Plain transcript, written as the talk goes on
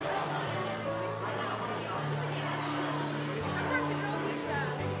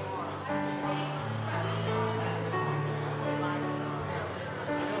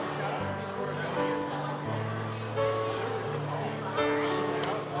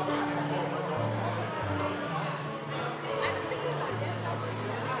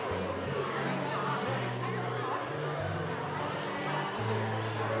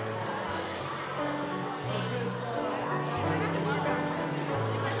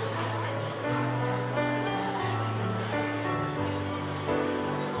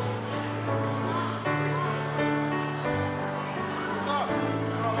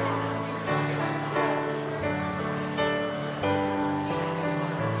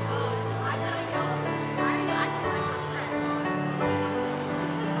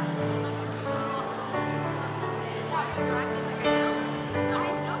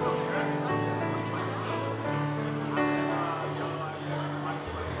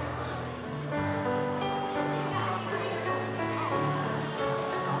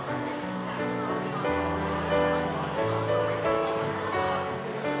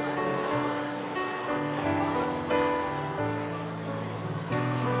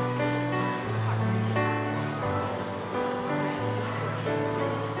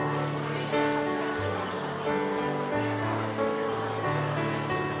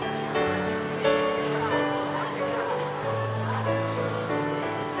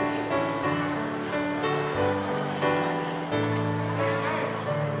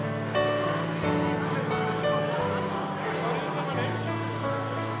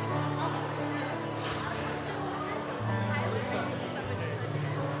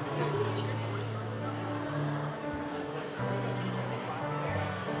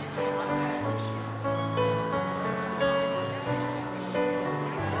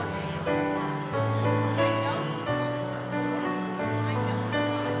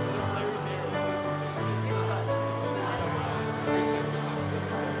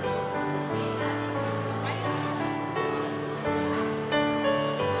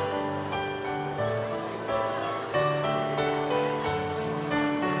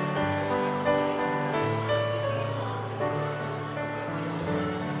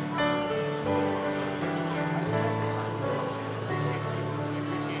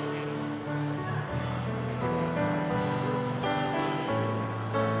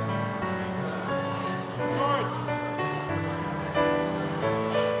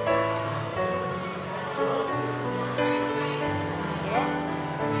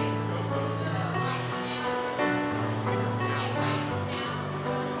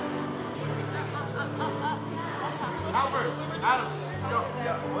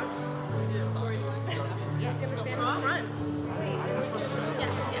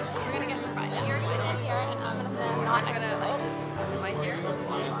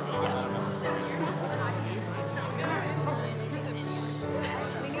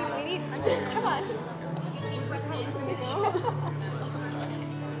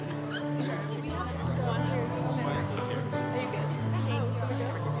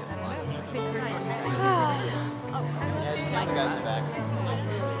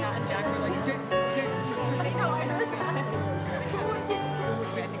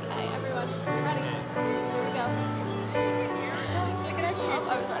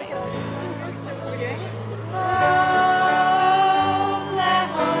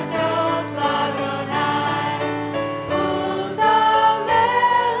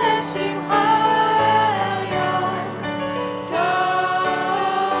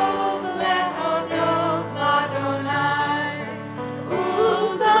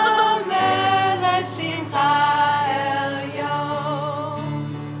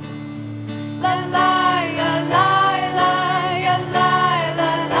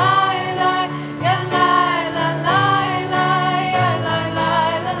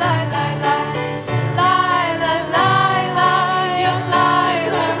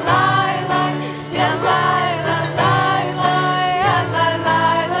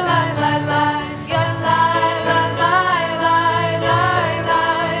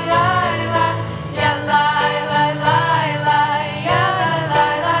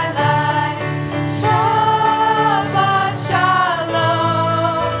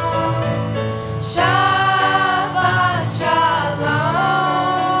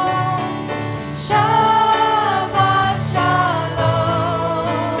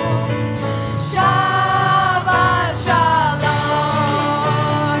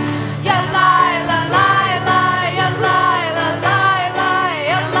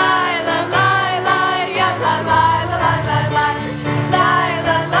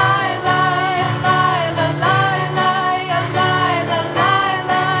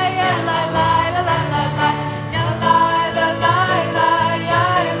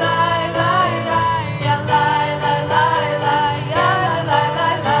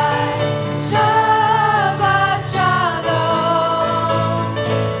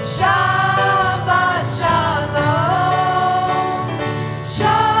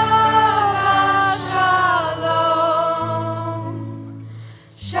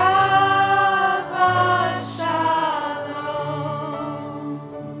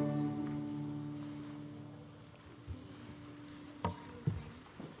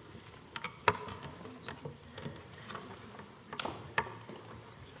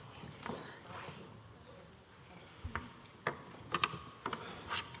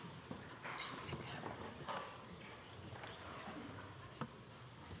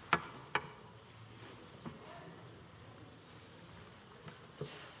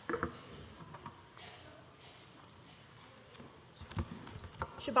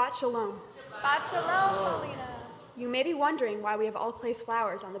Shabbat Shalom. Shabbat Shalom, Paulina. You may be wondering why we have all placed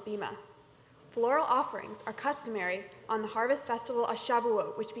flowers on the bima. Floral offerings are customary on the harvest festival of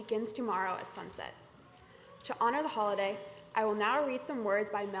Shavuot, which begins tomorrow at sunset. To honor the holiday, I will now read some words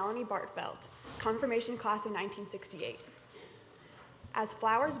by Melanie Bartfeld, confirmation class of 1968. As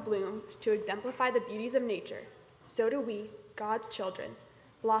flowers bloom to exemplify the beauties of nature, so do we, God's children,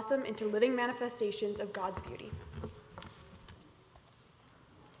 blossom into living manifestations of God's beauty.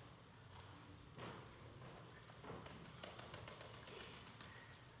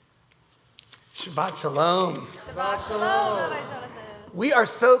 Shabbat Shalom. Shabbat Shalom, Rabbi Jonathan. We are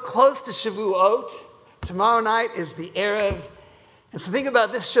so close to Shavuot. Tomorrow night is the Erev. And so think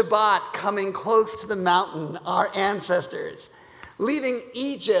about this Shabbat coming close to the mountain, our ancestors, leaving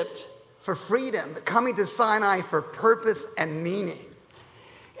Egypt for freedom, but coming to Sinai for purpose and meaning.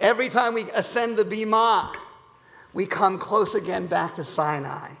 Every time we ascend the Bima, we come close again back to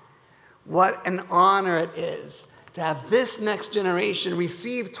Sinai. What an honor it is to have this next generation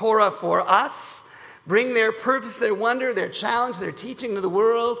receive Torah for us, bring their purpose, their wonder, their challenge, their teaching to the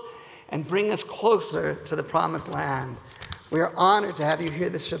world, and bring us closer to the promised land. We are honored to have you here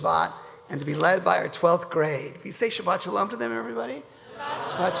this Shabbat and to be led by our 12th grade. Will you say Shabbat Shalom to them, everybody?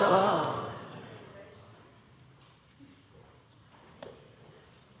 Shabbat Shalom.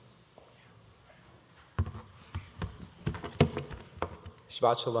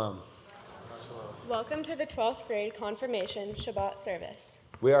 Shabbat Shalom. Welcome to the 12th grade confirmation Shabbat service.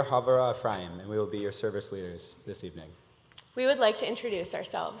 We are Havara Ephraim, and we will be your service leaders this evening. We would like to introduce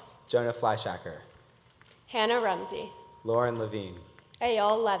ourselves. Jonah Fleischacker, Hannah Rumsey, Lauren Levine,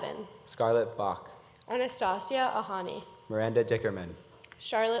 Ayal Levin, Scarlett Bach, Anastasia Ahani, Miranda Dickerman,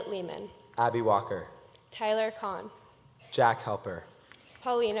 Charlotte Lehman, Abby Walker, Tyler Kahn, Jack Helper,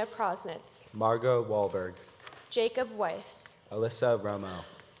 Paulina Prosnitz, Margot Wahlberg, Jacob Weiss, Alyssa Romo,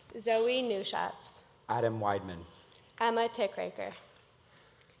 Zoe Neuschatz, Adam Weidman, Emma Tickraker.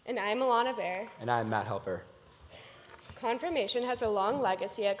 And I'm Alana Bear. and I'm Matt Helper. Confirmation has a long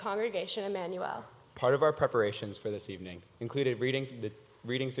legacy at Congregation Emmanuel. Part of our preparations for this evening included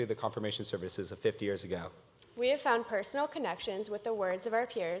reading through the confirmation services of 50 years ago. We have found personal connections with the words of our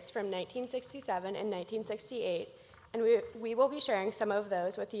peers from 1967 and 1968, and we will be sharing some of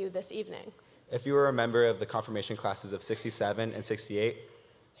those with you this evening. If you were a member of the confirmation classes of 67 and 68,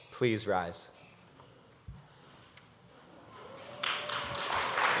 please rise.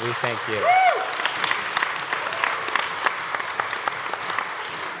 We thank you.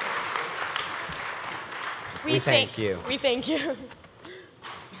 We thank you. We thank you.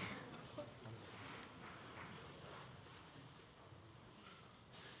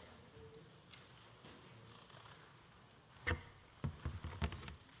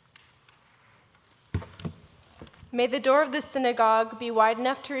 May the door of this synagogue be wide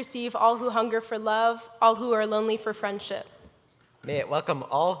enough to receive all who hunger for love, all who are lonely for friendship. May it welcome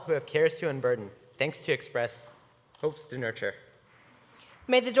all who have cares to unburden, thanks to express, hopes to nurture.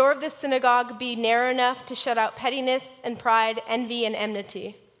 May the door of this synagogue be narrow enough to shut out pettiness and pride, envy and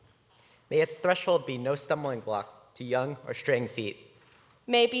enmity. May its threshold be no stumbling block to young or straying feet.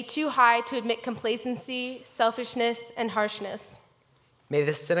 May it be too high to admit complacency, selfishness, and harshness. May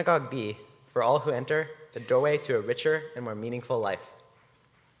this synagogue be, for all who enter, the doorway to a richer and more meaningful life.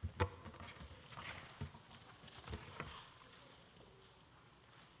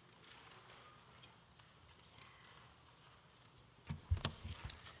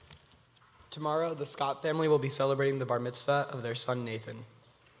 Tomorrow, the Scott family will be celebrating the bar mitzvah of their son Nathan.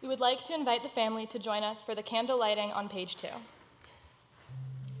 We would like to invite the family to join us for the candle lighting on page 2.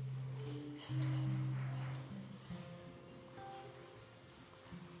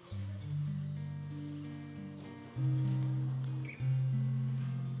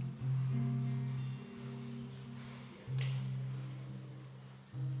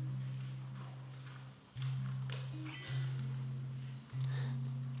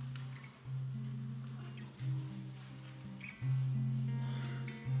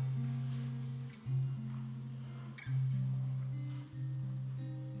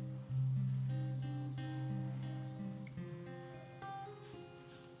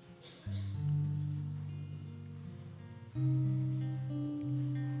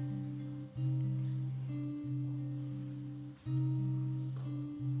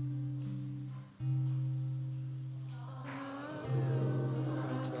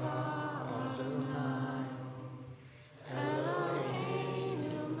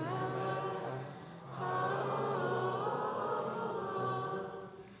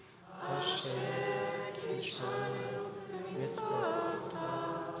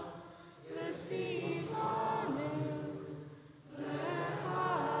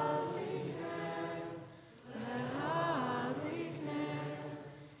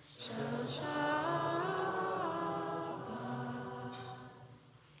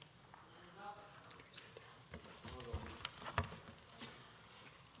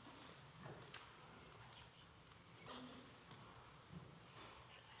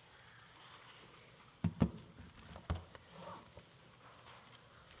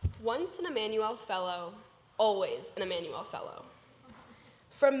 Once an Emmanuel Fellow, always an Emmanuel Fellow.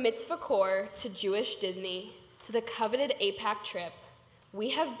 From Mitzvah Corps to Jewish Disney to the coveted APAC trip,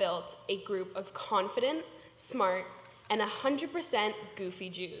 we have built a group of confident, smart, and 100% goofy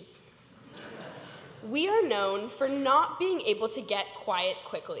Jews. We are known for not being able to get quiet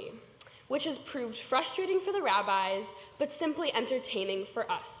quickly, which has proved frustrating for the rabbis, but simply entertaining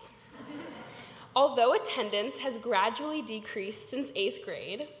for us. Although attendance has gradually decreased since 8th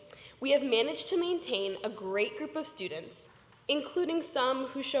grade, we have managed to maintain a great group of students, including some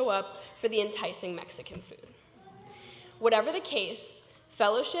who show up for the enticing Mexican food. Whatever the case,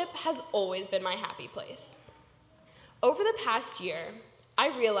 fellowship has always been my happy place. Over the past year,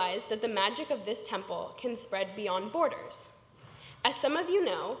 I realized that the magic of this temple can spread beyond borders. As some of you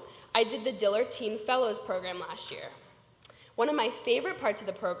know, I did the Dillard Teen Fellows program last year. One of my favorite parts of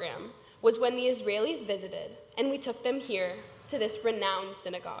the program was when the Israelis visited and we took them here to this renowned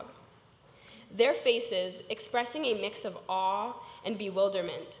synagogue. Their faces, expressing a mix of awe and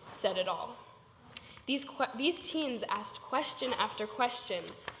bewilderment, said it all. These teens asked question after question,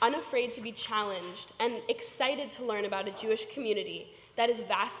 unafraid to be challenged and excited to learn about a Jewish community that is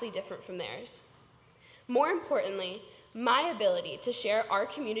vastly different from theirs. More importantly, my ability to share our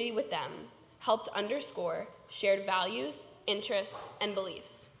community with them helped underscore shared values, interests, and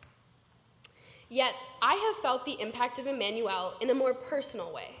beliefs. Yet, I have felt the impact of Emmanuel in a more personal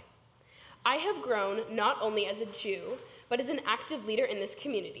way. I have grown not only as a Jew, but as an active leader in this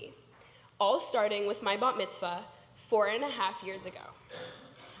community, all starting with my bat mitzvah 4.5 years ago.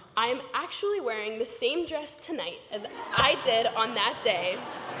 I am actually wearing the same dress tonight as I did on that day,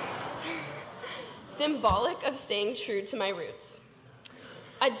 symbolic of staying true to my roots.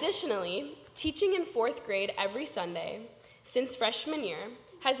 Additionally, teaching in 4th grade every Sunday since freshman year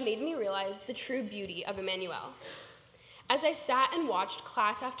has made me realize the true beauty of Emmanuel. As I sat and watched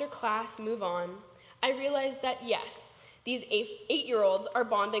class after class move on, I realized that yes, these 8-year-olds are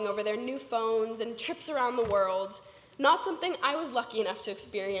bonding over their new phones and trips around the world, not something I was lucky enough to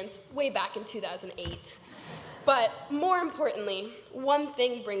experience way back in 2008. But more importantly, one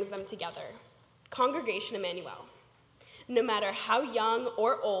thing brings them together: Congregation Emmanuel. No matter how young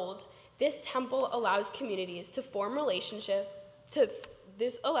or old, this temple allows communities to form relationships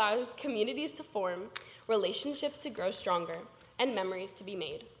to grow stronger, and memories to be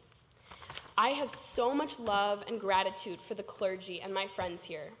made. I have so much love and gratitude for the clergy and my friends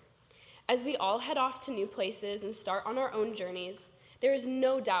here. As we all head off to new places and start on our own journeys, there is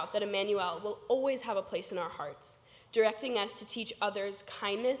no doubt that Emmanuel will always have a place in our hearts, directing us to teach others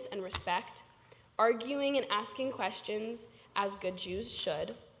kindness and respect, arguing and asking questions as good Jews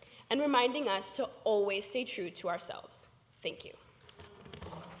should, and reminding us to always stay true to ourselves. Thank you.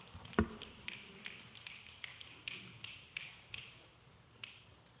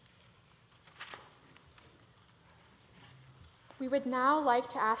 We would now like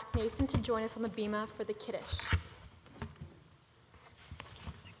to ask Nathan to join us on the bima for the Kiddush.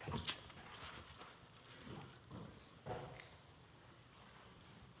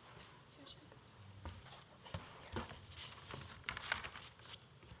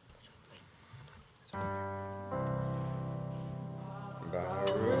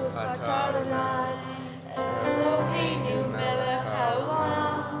 Baruch atah Adonai, Eloheinu melech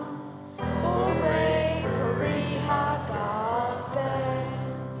haolam, borei pori hagafen.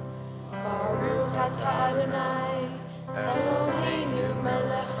 Baruch atah Adonai, Eloheinu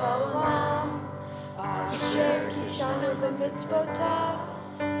melech haolam, asher kishanu b'mitzvotav,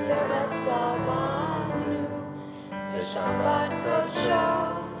 v'retzavanu, v'shabbat kodsho,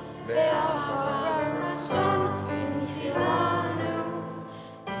 v'ahavar ratzon, v'nchilanu,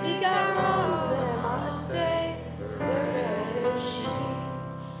 zikaron v'maaseh v'reshit,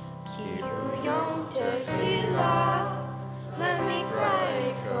 ki hu yom techilah,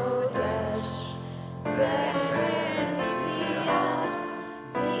 למקראי קודש, זכר נסיעת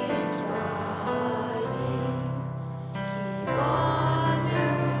מצרים. קיבלנו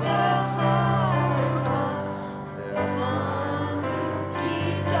בחרת, וזמנו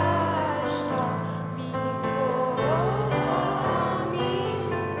קידשת מכל העמים,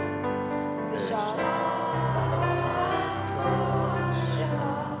 ושבת קודשך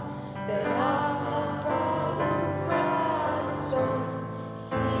באהבה וברצון.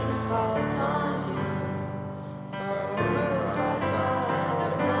 הנחלתנו, ברוך אתה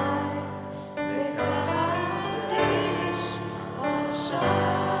אדוני, מקדש השבת.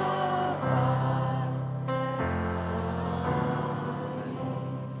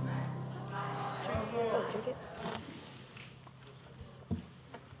 Drink it.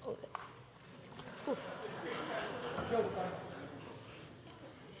 All of it. Oof.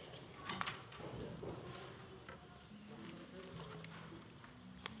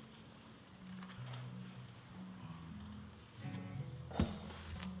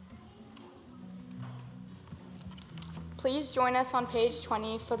 Please join us on page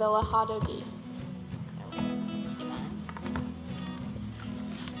 20 for the Lahadodi.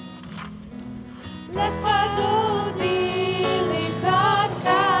 לחדותי לקראת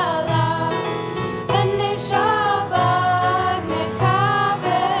חלה, בני שבת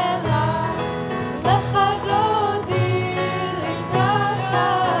נקבלה. לחדותי לקראת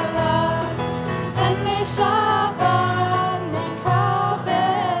חלה, בני שבת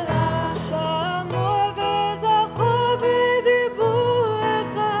נקבלה. שמעו וזכו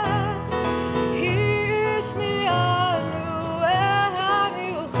בדיבורך, השמיענו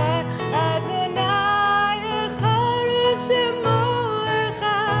המיוחד, אדוני אחד.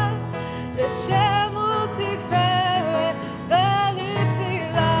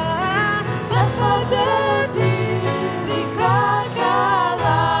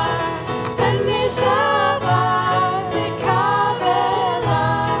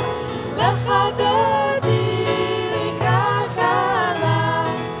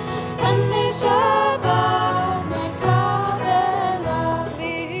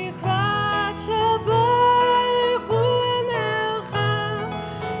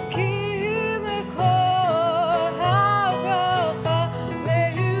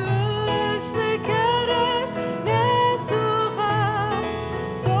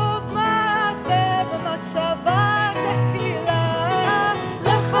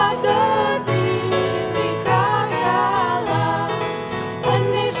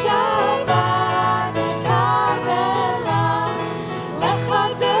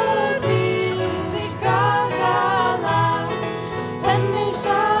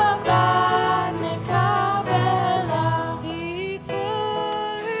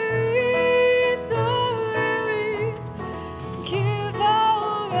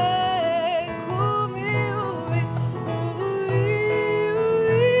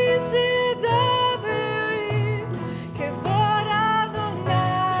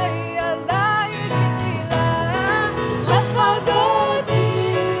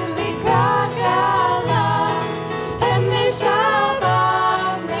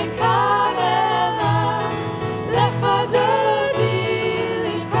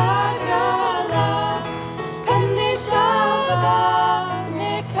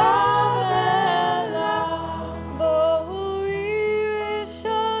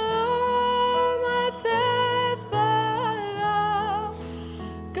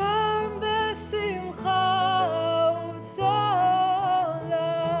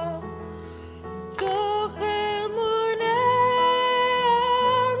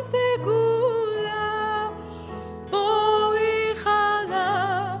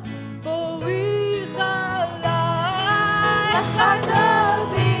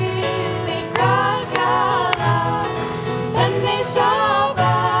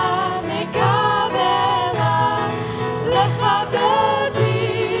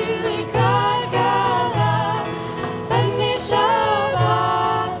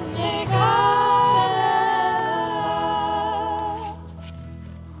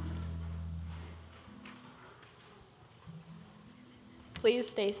 please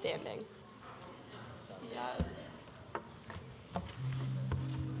stay standing.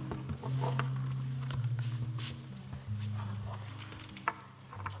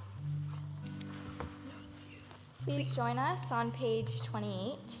 Please join us on page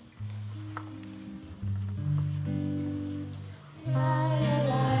 28.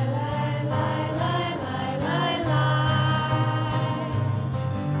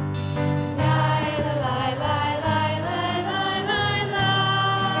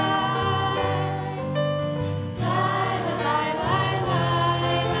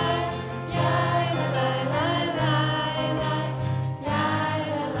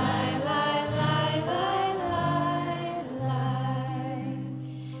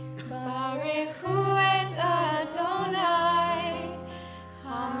 Baruch Hu et Adonai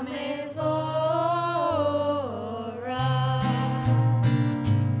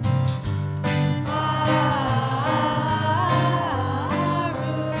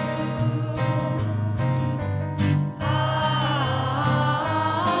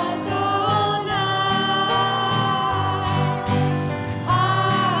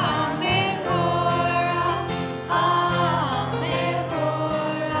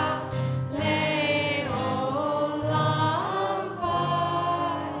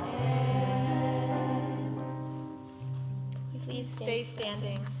Please stay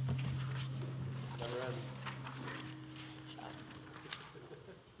standing.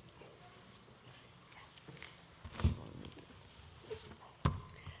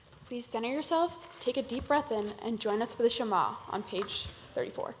 Please center yourselves, take a deep breath in, and join us for the Shema on page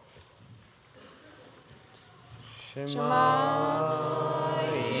 34. Shema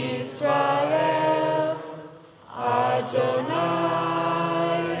Yisrael, Adonai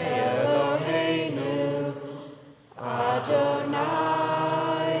Eloheinu, Adonai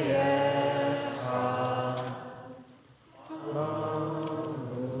Echad.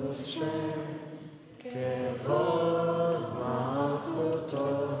 Baruch Shem Kevod Malchuto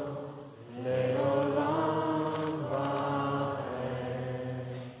Leolam Va'ed.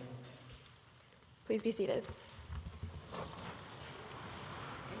 Please be seated.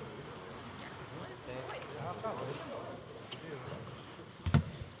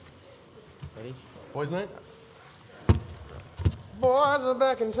 Ready? Boys' night? Boys are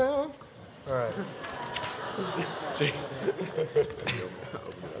back in town. All right. Let's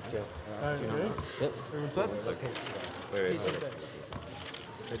go. All right, you ready? Yep. Everyone set? Wait.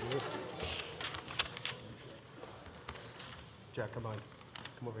 Jack, come on.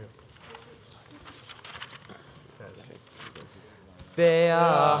 Come over here.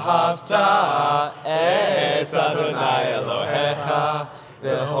 ואהבת את אדוני אלוהיך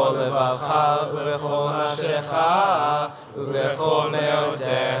בכל לבבך ובכל נפשך ובכל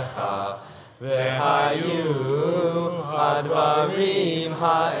מאודך, והיו הדברים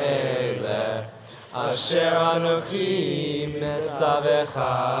האלה אשר אנוכי מצווך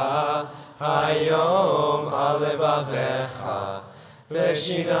היום על לבביך,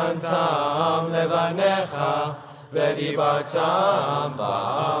 ושיננתם לבניך ודיברתם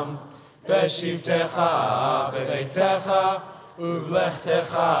בם בשבתך בביתך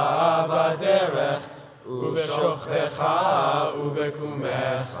ובלכתך בדרך ובשוכבך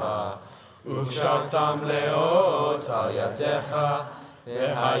ובקומך, וקשרתם לאות על ידיך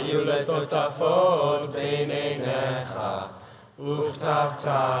והיו לטוטפות בין עיניך,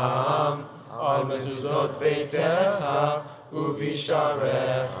 וכתבתם על מזוזות ביתך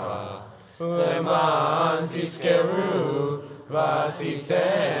ובשעריך, למען תזכרו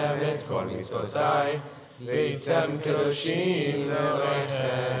ועשיתם את כל מצוותיי והייתם קדושים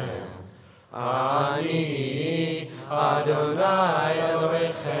לאלוהיכם. אני אדוני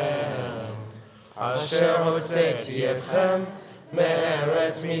אלוהיכם אשר הוצאתי אתכם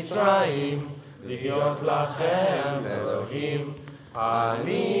מארץ מצרים להיות לכם אלוהים.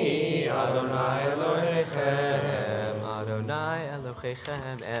 אני אדוני אלוהיכם. אדוני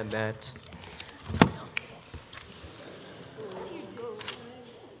אלוהיכם אמת.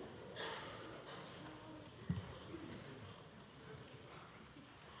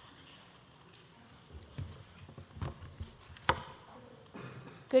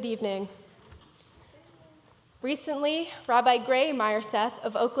 Good evening. Recently, Rabbi Gray Myerseth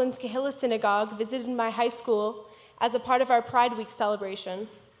of Oakland's Kehillah Synagogue visited my high school as a part of our Pride Week celebration.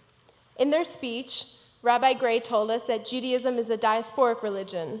 In their speech, Rabbi Gray told us that Judaism is a diasporic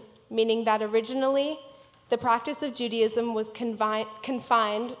religion, meaning that originally the practice of Judaism was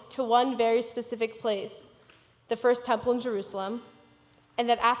confined to one very specific place, the First Temple in Jerusalem, and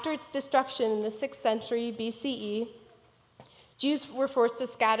that after its destruction in the 6th century BCE, Jews were forced to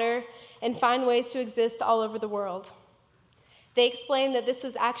scatter and find ways to exist all over the world. They explained that this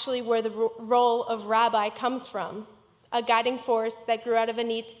is actually where the role of rabbi comes from, a guiding force that grew out of a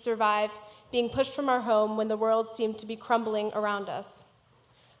need to survive, being pushed from our home when the world seemed to be crumbling around us.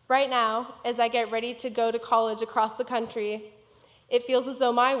 Right now, as I get ready to go to college across the country, it feels as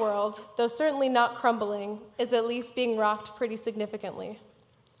though my world, though certainly not crumbling, is at least being rocked pretty significantly.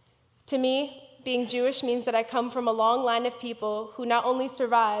 To me, being Jewish means that I come from a long line of people who not only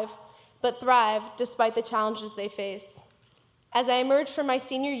survive, but thrive despite the challenges they face. As I emerge from my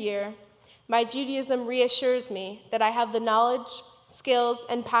senior year, my Judaism reassures me that I have the knowledge, skills,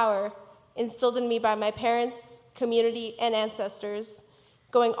 and power instilled in me by my parents, community, and ancestors,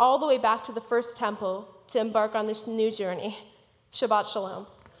 going all the way back to the first temple to embark on this new journey. Shabbat Shalom.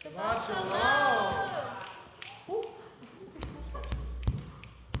 Shabbat Shalom.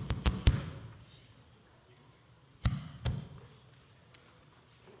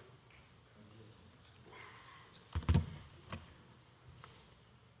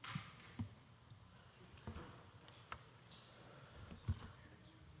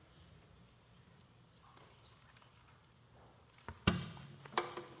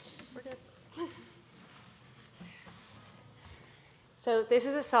 So this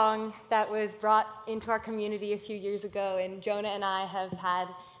is a song that was brought into our community a few years ago, and Jonah and I have had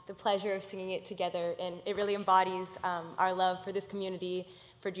the pleasure of singing it together, and it really embodies our love for this community,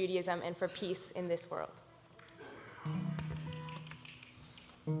 for Judaism, and for peace in this world.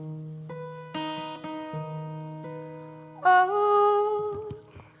 Oh,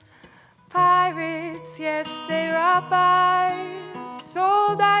 pirates, yes, they robbed I,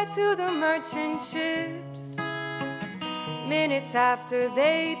 sold I to the merchant ships. Minutes after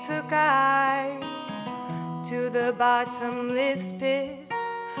they took I to the bottomless pits,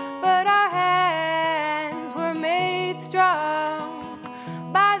 but our hands were made strong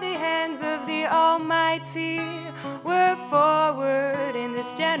by the hands of the Almighty. We're forward in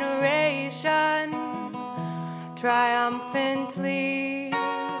this generation, triumphantly.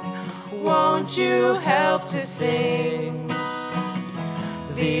 Won't you help to sing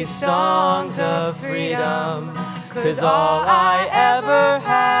these songs of freedom? 'Cause all I ever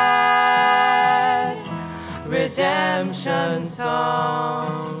had, redemption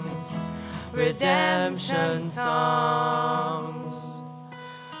songs, redemption songs.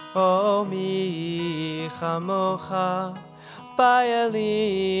 O mi chamocha,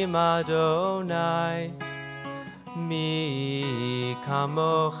 ba'elim Adonai, mi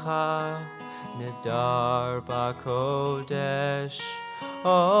kamocha, nedar ba'kodesh.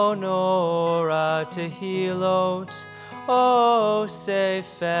 O Nora Tehilot, O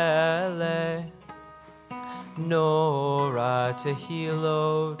Sefele, Nora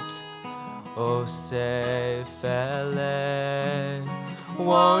Tehilot, O Sefele.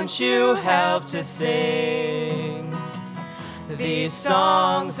 Won't you help to sing these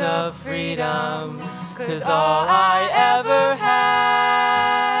songs of freedom? 'Cause all I ever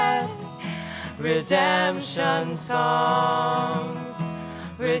had, redemption songs.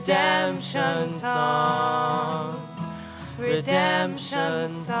 Redemption songs, redemption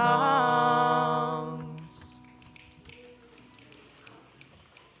songs.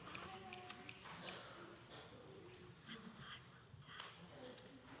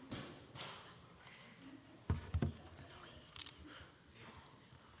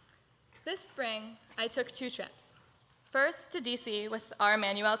 This spring, I took 2 trips. First to DC with our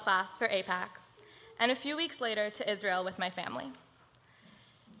Emmanuel class for APAC, and a few weeks later to Israel with my family.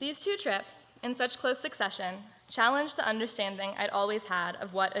 These 2 trips, in such close succession, challenged the understanding I'd always had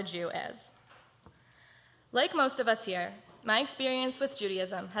of what a Jew is. Like most of us here, my experience with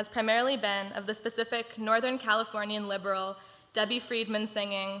Judaism has primarily been of the specific Northern Californian liberal, Debbie Friedman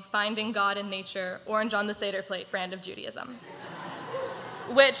singing, Finding God in Nature, Orange on the Seder plate brand of Judaism,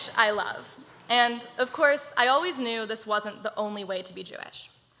 which I love. And of course, I always knew this wasn't the only way to be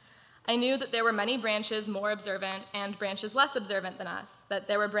Jewish. I knew that there were many branches more observant and branches less observant than us, that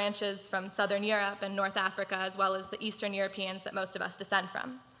there were branches from Southern Europe and North Africa, as well as the Eastern Europeans that most of us descend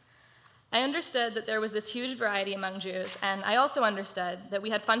from. I understood that there was this huge variety among Jews, and I also understood that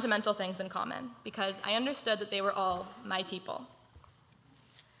we had fundamental things in common, because I understood that they were all my people.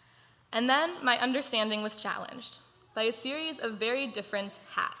 And then my understanding was challenged by a series of very different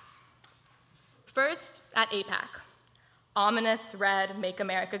hats. First, at APAC. Ominous red Make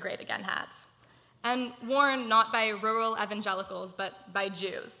America Great Again hats, and worn not by rural evangelicals, but by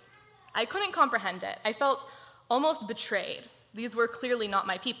Jews. I couldn't comprehend it. I felt almost betrayed. These were clearly not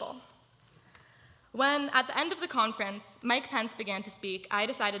my people. When, at the end of the conference, Mike Pence began to speak, I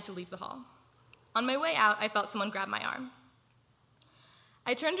decided to leave the hall. On my way out, I felt someone grab my arm.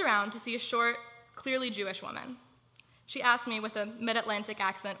 I turned around to see a short, clearly Jewish woman. She asked me with a mid-Atlantic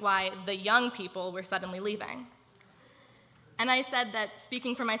accent why the young people were suddenly leaving. And I said that,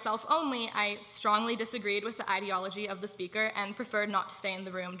 speaking for myself only, I strongly disagreed with the ideology of the speaker and preferred not to stay in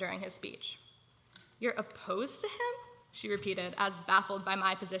the room during his speech. "You're opposed to him?" she repeated, as baffled by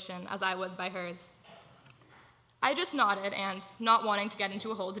my position as I was by hers. I just nodded and, not wanting to get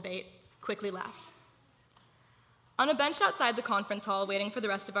into a whole debate, quickly left. On a bench outside the conference hall waiting for the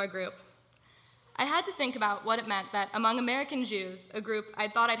rest of our group, I had to think about what it meant that among American Jews, a group I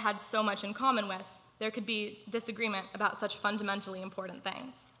thought I'd had so much in common with, there could be disagreement about such fundamentally important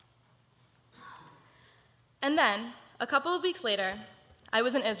things. And then, a couple of weeks later, I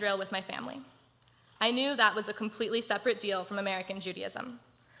was in Israel with my family. I knew that was a completely separate deal from American Judaism.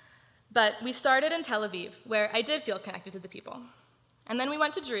 But we started in Tel Aviv, where I did feel connected to the people. And then we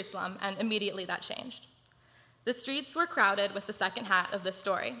went to Jerusalem, and immediately that changed. The streets were crowded with the second hat of this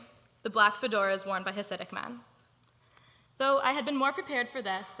story, the black fedoras worn by Hasidic men. Though I had been more prepared for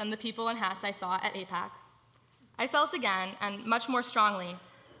this than the people in hats I saw at AIPAC, I felt again, and much more strongly,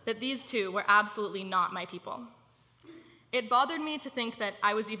 that these two were absolutely not my people. It bothered me to think that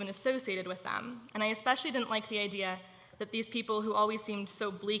I was even associated with them, and I especially didn't like the idea that these people who always seemed so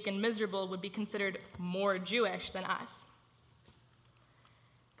bleak and miserable would be considered more Jewish than us.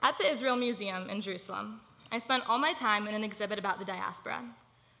 At the Israel Museum in Jerusalem, I spent all my time in an exhibit about the diaspora,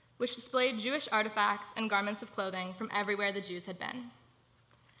 which displayed Jewish artifacts and garments of clothing from everywhere the Jews had been.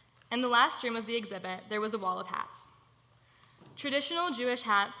 In the last room of the exhibit, there was a wall of hats. Traditional Jewish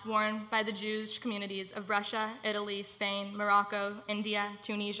hats worn by the Jewish communities of Russia, Italy, Spain, Morocco, India,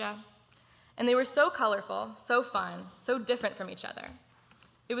 Tunisia. And they were so colorful, so fun, so different from each other.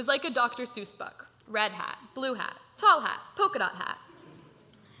 It was like a Dr. Seuss book: red hat, blue hat, tall hat, polka dot hat.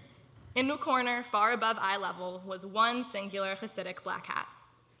 In the corner, far above eye level, was one singular Hasidic black hat.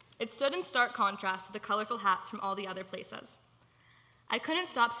 It stood in stark contrast to the colorful hats from all the other places. I couldn't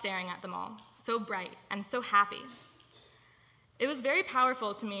stop staring at them all, so bright and so happy. It was very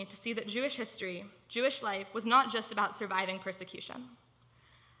powerful to me to see that Jewish history, Jewish life, was not just about surviving persecution.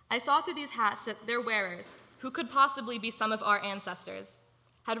 I saw through these hats that their wearers, who could possibly be some of our ancestors,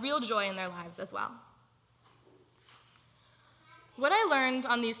 had real joy in their lives as well. What I learned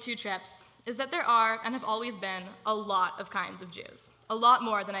on these two trips is that there are, and have always been, a lot of kinds of Jews, a lot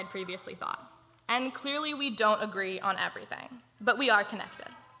more than I'd previously thought. And clearly we don't agree on everything, but we are connected.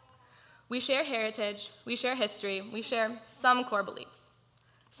 We share heritage, we share history, we share some core beliefs.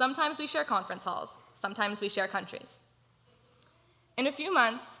 Sometimes we share conference halls, sometimes we share countries. In a few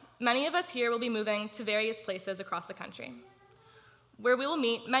months, many of us here will be moving to various places across the country, where we will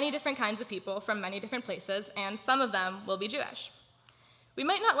meet many different kinds of people from many different places, and some of them will be Jewish. We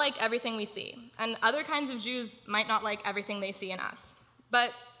might not like everything we see, and other kinds of Jews might not like everything they see in us.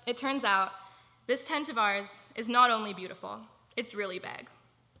 But it turns out, this tent of ours is not only beautiful, it's really big.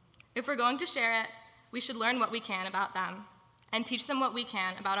 If we're going to share it, we should learn what we can about them, and teach them what we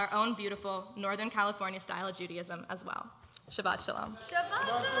can about our own beautiful Northern California style of Judaism as well. Shabbat Shalom. Shabbat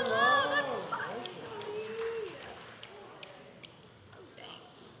Shalom.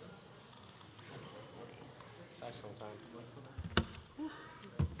 Saxophone time.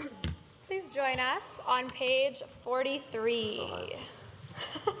 Please join us on page 43.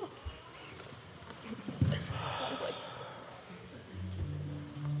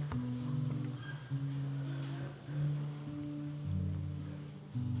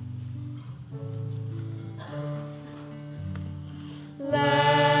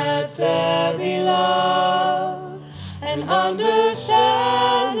 Let there be love and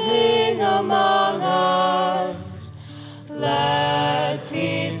understanding among us. Let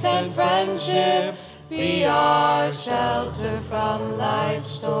peace and friendship be our shelter from life's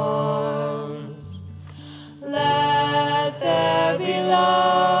storms. Let there be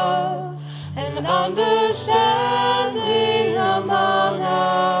love and understanding among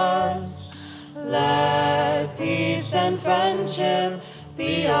us. Let peace and friendship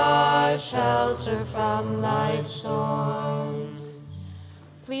be our shelter from life's storms.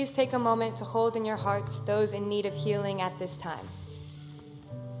 Please take a moment to hold in your hearts those in need of healing at this time.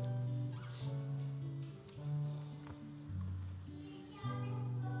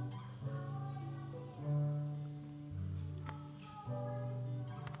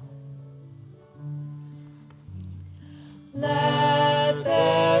 Let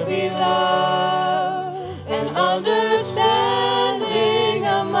there be love and understanding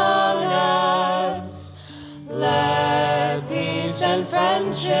among us. Let peace and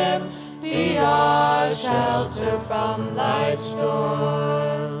friendship be our shelter from life's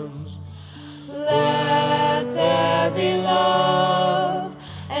storms. Let there be love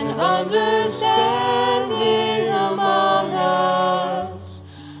and understanding among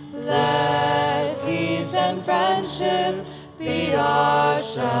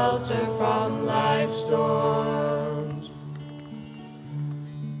shelter from life's storms.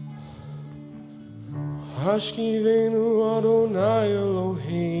 Hashkivenu Adonai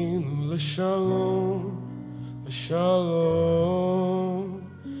Eloheinu l'shalom, l'shalom.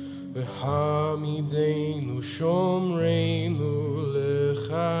 V'hamidenu shomreinu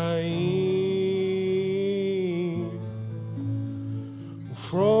l'chaim.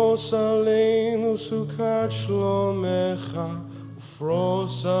 Ufros aleinu sukat shlomecha,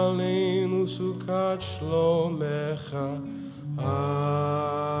 ufros aleinu sukat shlomecha. Amen.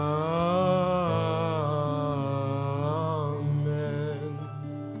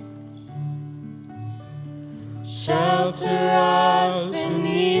 Shelter us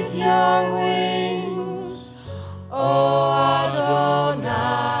beneath your wings, O Adonai.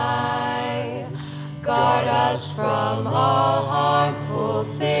 Guard us from all harmful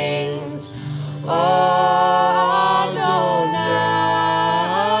things, O Adonai.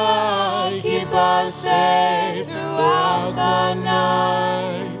 Keep us safe throughout the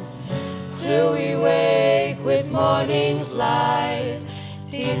night, till we wake with morning's light.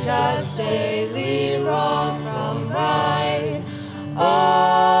 Teach us daily wrong from right, O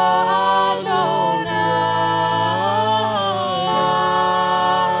Adonai.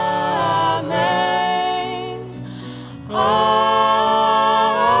 Amen. Amen,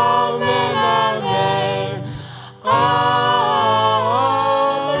 amen. Amen,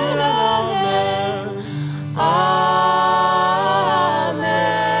 amen. Amen. Amen.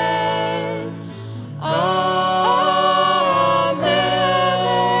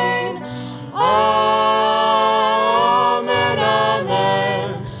 Amen, amen.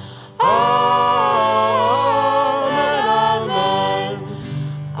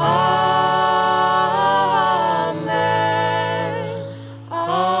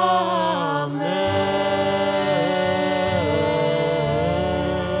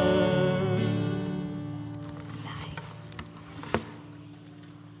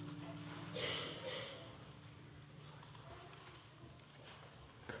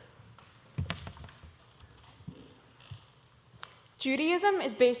 Judaism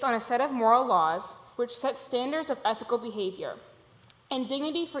is based on a set of moral laws which set standards of ethical behavior and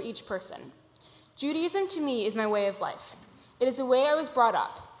dignity for each person. Judaism to me is my way of life. It is the way I was brought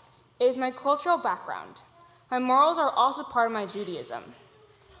up. It is my cultural background. My morals are also part of my Judaism.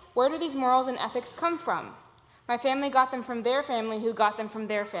 Where do these morals and ethics come from? My family got them from their family, who got them from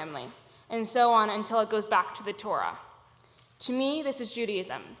their family, and so on until it goes back to the Torah. To me, this is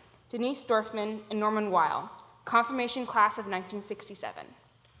Judaism. Denise Dorfman and Norman Weil, Confirmation Class of 1967.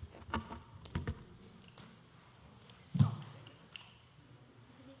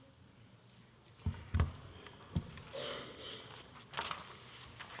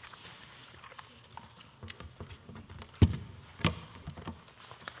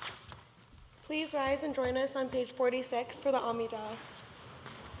 Please rise and join us on page 46 for the Amidah.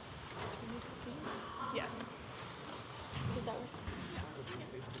 Yes. Is that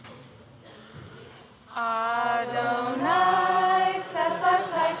Adonai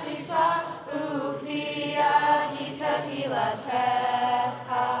sefartai tifta ufia gita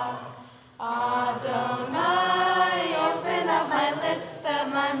hilatecha. Adonai, open up my lips that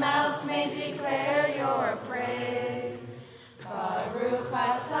my mouth may declare your praise. Baruch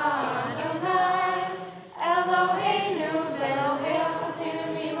atah Adonai, Eloheinu ve'Elohei avotenu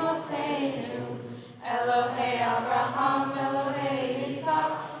mimotenu, Elohei Abraham, Elohei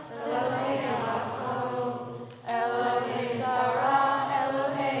Yitzhak, Elohei Yaakov, Elohei Sarah,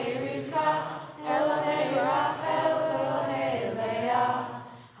 Elohei Rivka, Elohei Rachel, Elohei Leah,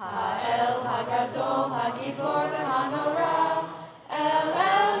 Ha'el Hagadol, Hagibor v'Hanora, El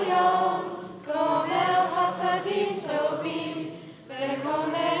Elyon, Gomel Hasadim Tovim,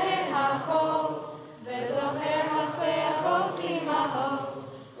 Ve'Goneh Hakol, Ve'Zocher Hasleachot Imahot,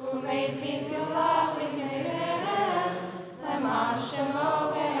 U'Meivim Geulah L'Meirehem, Leman Shemo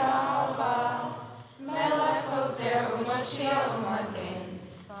Be'ahava, Melech Ozer U'Mashiach U'Magen,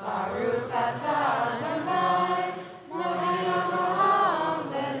 Baruch atah Adonai, Elohei Abraham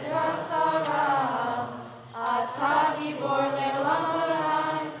ve'Zrat Sarah, Atah Gibor Le'olam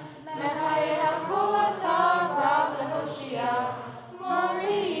Adonai, Mechayeh Hakol atah Rab Lehoshia,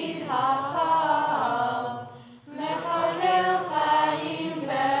 Morid Hatal, Mechayel Chaim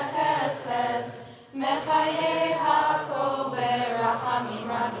Bechesed, Mechayeh Hakol Berachamim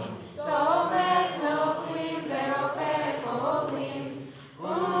Rabim, Somech Noflim Verofeh Kolim,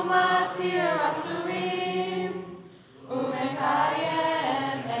 Umatir Asurim.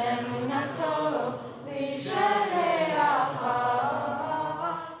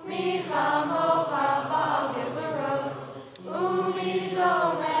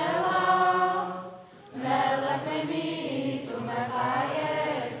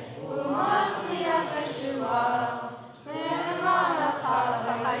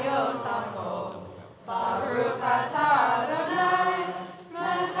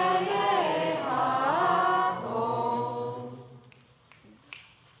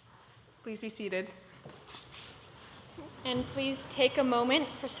 Please be seated. And please take a moment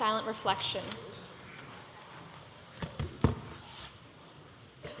for silent reflection.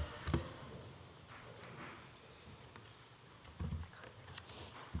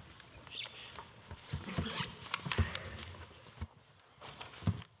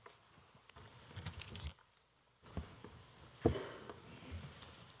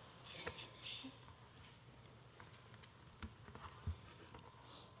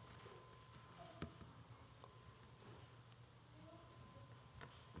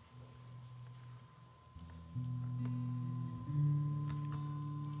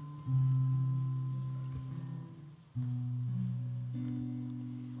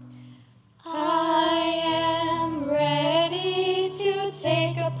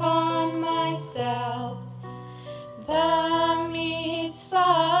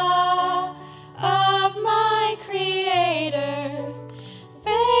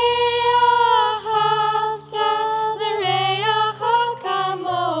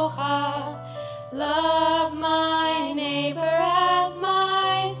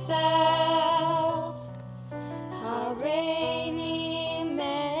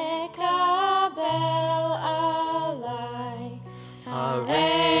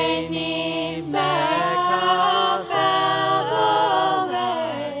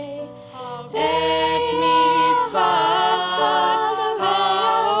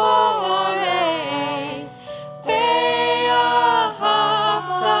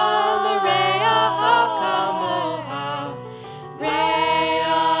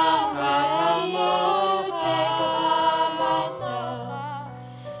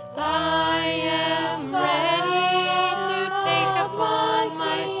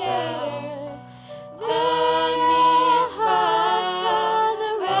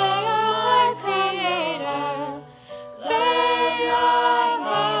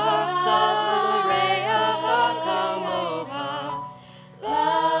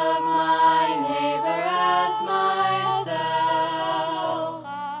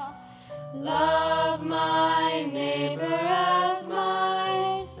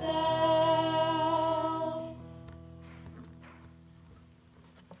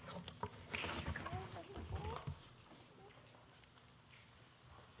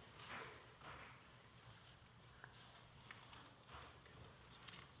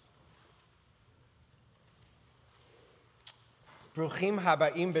 Bruchim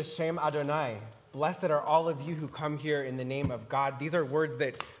habaim b'shem Adonai. Blessed are all of you who come here in the name of God. These are words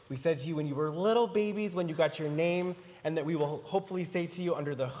that we said to you when you were little babies, when you got your name, and that we will hopefully say to you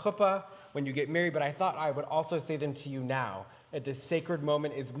under the chuppah when you get married. But I thought I would also say them to you now at this sacred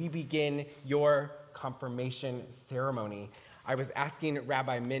moment as we begin your confirmation ceremony. I was asking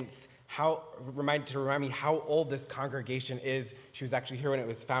Rabbi Mintz to remind me how old this congregation is. She was actually here when it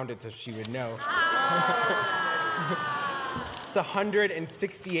was founded, so she would know. It's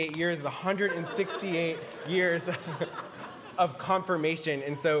 168 years, 168 years of confirmation.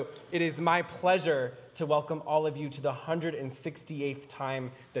 And so it is my pleasure to welcome all of you to the 168th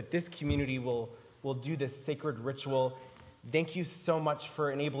time that this community will do this sacred ritual. Thank you so much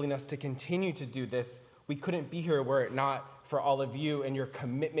for enabling us to continue to do this. We couldn't be here were it not for all of you and your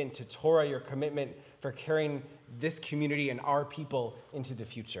commitment to Torah, your commitment for carrying this community and our people into the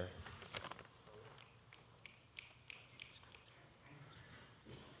future.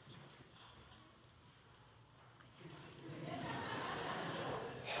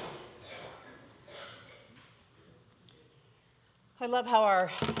 I love how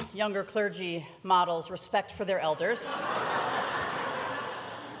our younger clergy models respect for their elders.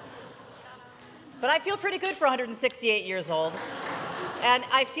 But I feel pretty good for 168 years old. And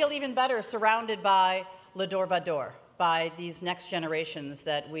I feel even better surrounded by L'Dor Vador, by these next generations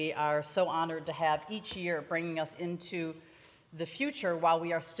that we are so honored to have each year bringing us into the future while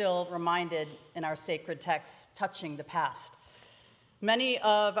we are still reminded in our sacred texts touching the past. Many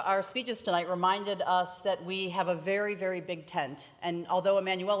of our speeches tonight reminded us that we have a very, very big tent. And although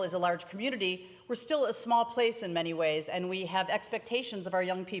Emmanuel is a large community, we're still a small place in many ways, and we have expectations of our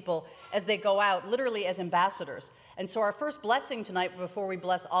young people as they go out, literally as ambassadors. And so our first blessing tonight, before we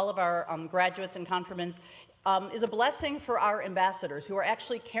bless all of our graduates and confirmands, is a blessing for our ambassadors who are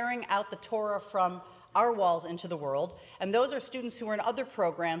actually carrying out the Torah from our walls into the world. And those are students who are in other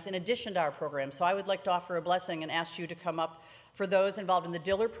programs in addition to our program. So I would like to offer a blessing and ask you to come up. For those involved in the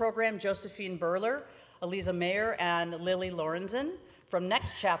Diller program, Josephine Burler, Eliza Mayer, and Lily Lorenzen. From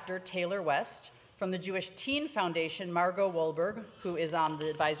Next Chapter, Taylor West. From the Jewish Teen Foundation, Margot Wolberg, who is on the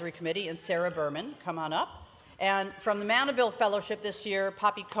advisory committee, and Sarah Berman, come on up. And from the Manaville Fellowship this year,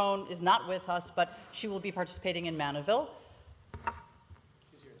 Poppy Cohn is not with us, but she will be participating in Manaville.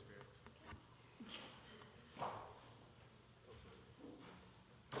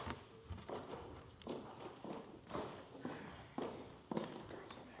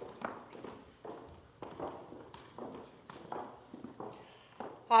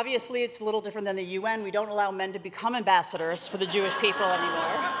 Obviously, it's a little different than the UN. We don't allow men to become ambassadors for the Jewish people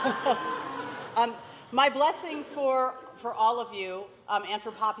anymore. My blessing for all of you, and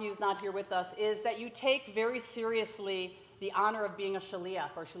for Poppy, who's not here with us, is that you take very seriously the honor of being a shaliach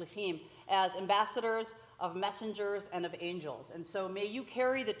or shlichim as ambassadors of messengers and of angels. And so may you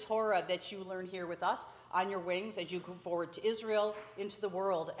carry the Torah that you learn here with us on your wings as you go forward to Israel, into the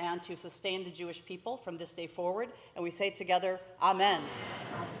world, and to sustain the Jewish people from this day forward. And we say together, Amen.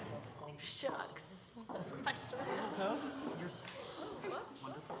 Oh, shucks.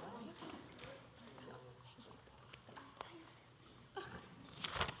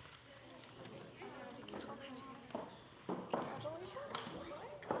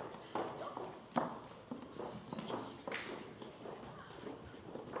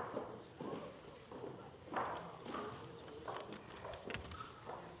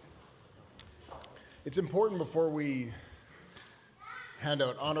 It's important before we hand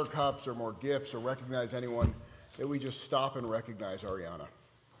out honor cups or more gifts or recognize anyone that we just stop and recognize Ariana.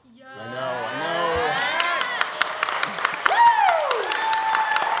 Yeah. I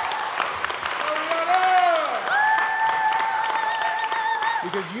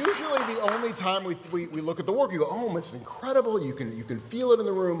know. Because usually the only time we look at the work, you go, oh, this is incredible. You can feel it in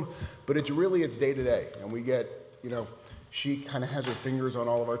the room, but it's day to day. And we get, she kind of has her fingers on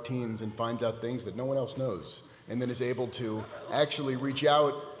all of our teens and finds out things that no one else knows, and then is able to actually reach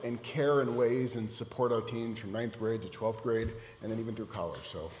out and care in ways and support our teens from 9th grade to 12th grade, and then even through college.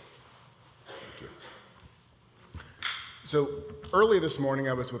 So, thank you. So, early this morning,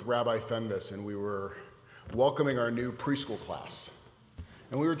 I was with Rabbi Fenves, and we were welcoming our new preschool class.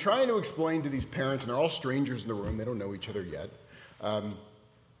 And we were trying to explain to these parents, and they're all strangers in the room, they don't know each other yet,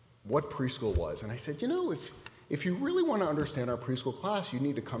 what preschool was. And I said, if you really want to understand our preschool class, you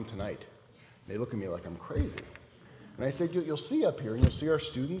need to come tonight. They look at me like I'm crazy. And I said, you'll see up here, and you'll see our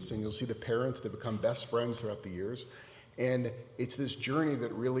students, and you'll see the parents that become best friends throughout the years. And it's this journey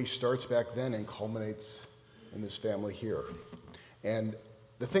that really starts back then and culminates in this family here. And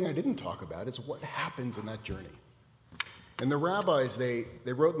the thing I didn't talk about is what happens in that journey. And the rabbis, they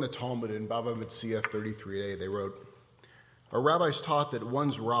wrote in the Talmud in Bava Metzia 33a, they wrote, our rabbis taught that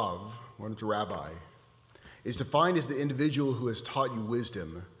one's Rav, one's rabbi, is defined as the individual who has taught you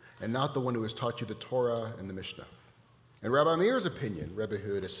wisdom and not the one who has taught you the Torah and the Mishnah. In Rabbi Meir's opinion, Rebbe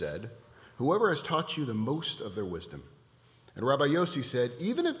Huda said, whoever has taught you the most of their wisdom. And Rabbi Yossi said,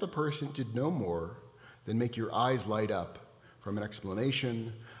 even if the person did no more than make your eyes light up from an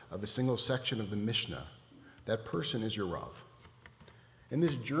explanation of a single section of the Mishnah, that person is your Rav. And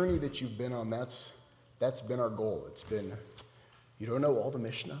this journey that you've been on, that's been our goal. It's been, you don't know all the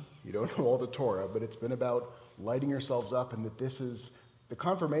Mishnah, you don't know all the Torah, but it's been about lighting yourselves up, and that the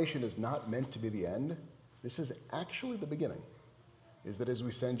confirmation is not meant to be the end. This is actually the beginning, is that as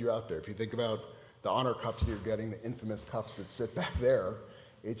we send you out there, if you think about the honor cups that you're getting, the infamous cups that sit back there,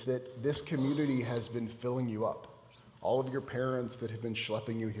 it's that this community has been filling you up. All of your parents that have been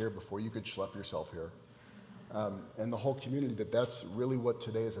schlepping you here before you could schlep yourself here. And the whole community, that's really what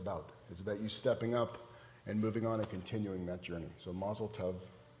today is about. It's about you stepping up and moving on and continuing that journey. So Mazel Tov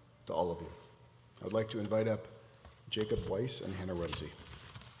to all of you. I'd like to invite up Jacob Weiss and Hannah Ramsey.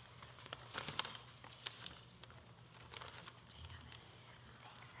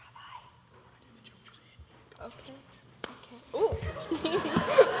 Okay. Ooh.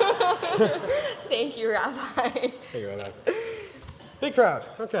 Thank you, Rabbi. Thank you, Rabbi. Big crowd.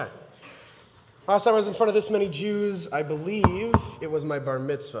 Okay. Last time I was in front of this many Jews, I believe it was my bar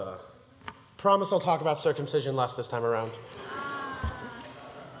mitzvah. Promise I'll talk about circumcision less this time around.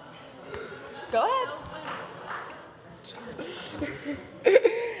 Go ahead.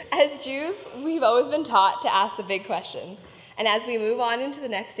 As Jews, we've always been taught to ask the big questions. And as we move on into the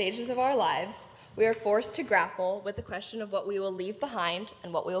next stages of our lives, we are forced to grapple with the question of what we will leave behind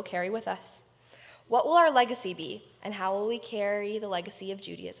and what we will carry with us. What will our legacy be, and how will we carry the legacy of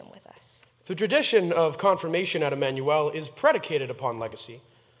Judaism with us? The tradition of confirmation at Emmanuel is predicated upon legacy.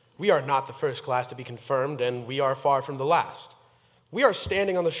 We are not the first class to be confirmed, and we are far from the last. We are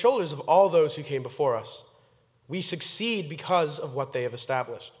standing on the shoulders of all those who came before us. We succeed because of what they have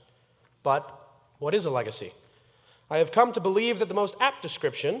established. But what is a legacy? I have come to believe that the most apt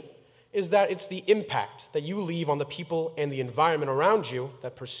description is that it's the impact that you leave on the people and the environment around you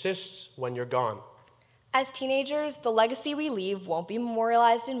that persists when you're gone. As teenagers, the legacy we leave won't be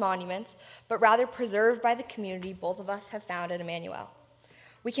memorialized in monuments, but rather preserved by the community both of us have found at Emmanuel.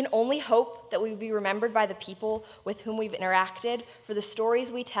 We can only hope that we will be remembered by the people with whom we've interacted for the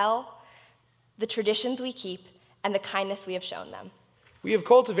stories we tell, the traditions we keep, and the kindness we have shown them. We have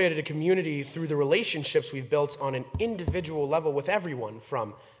cultivated a community through the relationships we've built on an individual level with everyone,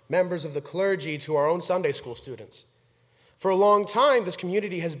 from members of the clergy to our own Sunday school students. For a long time, this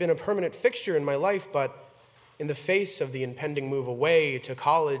community has been a permanent fixture in my life, but in the face of the impending move away to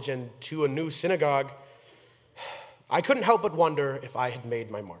college and to a new synagogue, I couldn't help but wonder if I had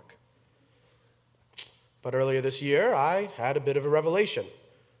made my mark. But earlier this year, I had a bit of a revelation.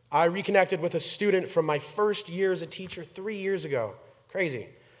 I reconnected with a student from my first year as a teacher 3 years ago. Crazy.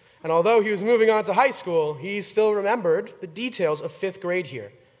 And although he was moving on to high school, he still remembered the details of 5th grade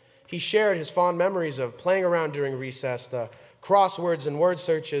here. He shared his fond memories of playing around during recess, the crosswords and word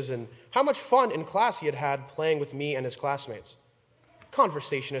searches, and how much fun in class he had had playing with me and his classmates. The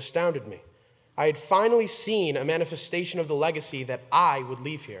conversation astounded me. I had finally seen a manifestation of the legacy that I would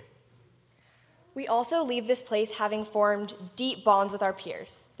leave here. We also leave this place having formed deep bonds with our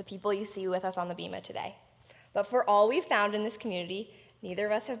peers, the people you see with us on the Bema today. But for all we've found in this community, neither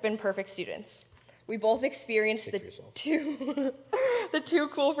of us have been perfect students. We both experienced the too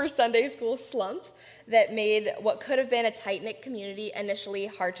cool for Sunday school slump that made what could have been a tight-knit community initially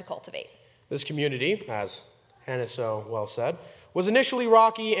hard to cultivate. This community, as Hannah so well said, was initially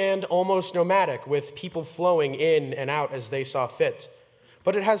rocky and almost nomadic, with people flowing in and out as they saw fit.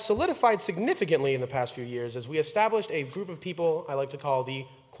 But it has solidified significantly in the past few years as we established a group of people I like to call the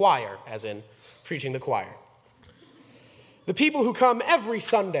choir, as in preaching the choir. The people who come every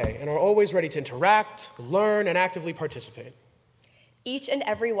Sunday and are always ready to interact, learn, and actively participate. Each and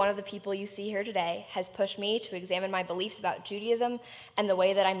every one of the people you see here today has pushed me to examine my beliefs about Judaism and the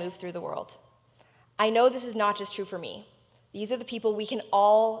way that I move through the world. I know this is not just true for me. These are the people we can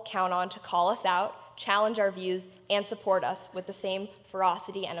all count on to call us out, challenge our views, and support us with the same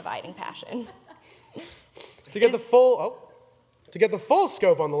ferocity and abiding passion. To get the full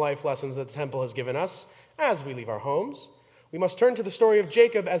scope on the life lessons that the temple has given us as we leave our homes, we must turn to the story of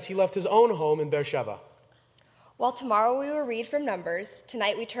Jacob as he left his own home in Beersheba. While tomorrow we will read from Numbers,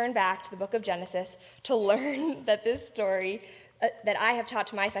 tonight we turn back to the book of Genesis to learn that this story that I have taught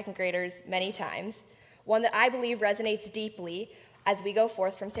to my second graders many times, one that I believe resonates deeply as we go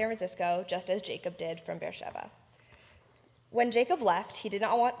forth from San Francisco, just as Jacob did from Beersheba. When Jacob left, he did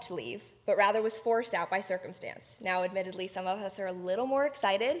not want to leave, but rather was forced out by circumstance. Now, admittedly, some of us are a little more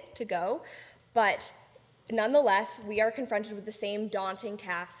excited to go, but nonetheless, we are confronted with the same daunting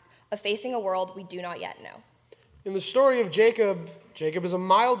task of facing a world we do not yet know. In the story of Jacob, Jacob is a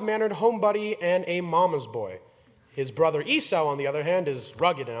mild-mannered homebody and a mama's boy. His brother Esau, on the other hand, is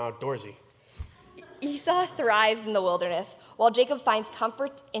rugged and outdoorsy. Esau thrives in the wilderness, while Jacob finds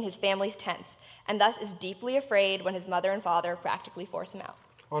comfort in his family's tents, and thus is deeply afraid when his mother and father practically force him out.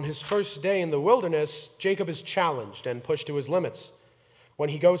 On his first day in the wilderness, Jacob is challenged and pushed to his limits. When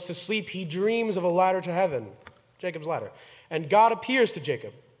he goes to sleep, he dreams of a ladder to heaven, Jacob's ladder, and God appears to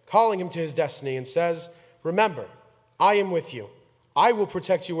Jacob, calling him to his destiny, and says, "Remember, I am with you. I will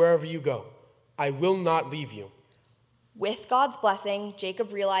protect you wherever you go. I will not leave you." With God's blessing,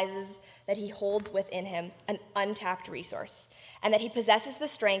 Jacob realizes that he holds within him an untapped resource, and that he possesses the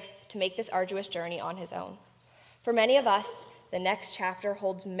strength to make this arduous journey on his own. For many of us, the next chapter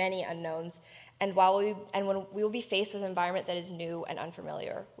holds many unknowns, and when we will be faced with an environment that is new and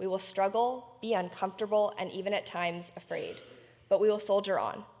unfamiliar, we will struggle, be uncomfortable, and even at times afraid. But we will soldier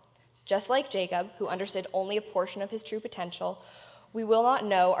on. Just like Jacob, who understood only a portion of his true potential, we will not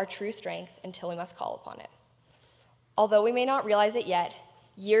know our true strength until we must call upon it. Although we may not realize it yet,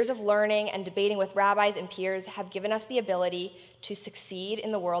 years of learning and debating with rabbis and peers have given us the ability to succeed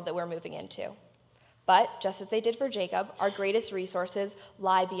in the world that we're moving into. But, just as they did for Jacob, our greatest resources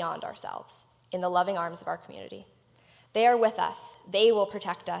lie beyond ourselves, in the loving arms of our community. They are with us, they will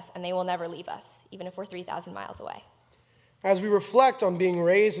protect us, and they will never leave us, even if we're 3,000 miles away. As we reflect on being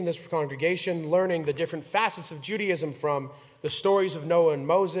raised in this congregation, learning the different facets of Judaism, from the stories of Noah and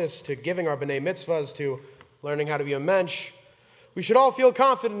Moses to giving our B'nai Mitzvahs to learning how to be a mensch, we should all feel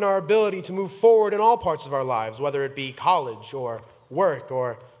confident in our ability to move forward in all parts of our lives, whether it be college or work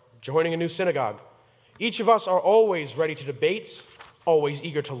or joining a new synagogue. Each of us are always ready to debate, always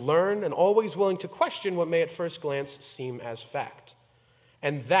eager to learn, and always willing to question what may at first glance seem as fact.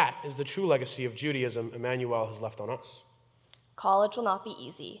 And that is the true legacy of Judaism Emmanuel has left on us. College will not be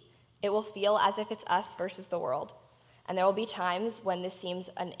easy. It will feel as if it's us versus the world. And there will be times when this seems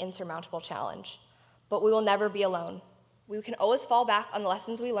an insurmountable challenge. But we will never be alone. We can always fall back on the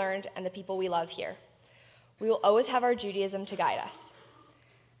lessons we learned and the people we love here. We will always have our Judaism to guide us.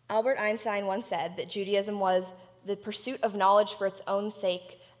 Albert Einstein once said that Judaism was the pursuit of knowledge for its own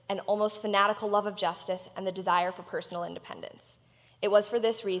sake, an almost fanatical love of justice, and the desire for personal independence. It was for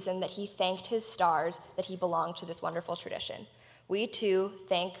this reason that he thanked his stars that he belonged to this wonderful tradition. we too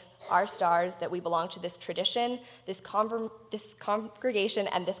thank our stars that we belong to this tradition, this congregation,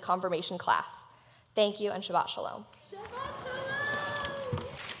 and this confirmation class. Thank you, and Shabbat Shalom.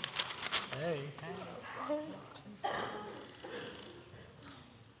 Hey.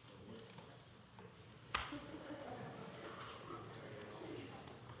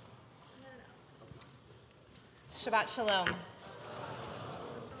 Shabbat Shalom.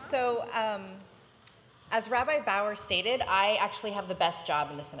 So, as Rabbi Bauer stated, I actually have the best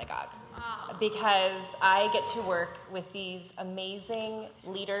job in the synagogue because I get to work with these amazing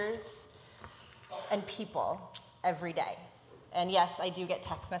leaders and people every day. And yes, I do get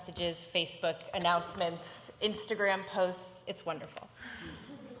text messages, Facebook announcements, Instagram posts. It's wonderful.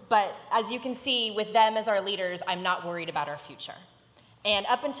 But as you can see, with them as our leaders, I'm not worried about our future. And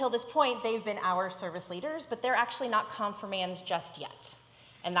up until this point, they've been our service leaders, but they're actually not confirmands just yet.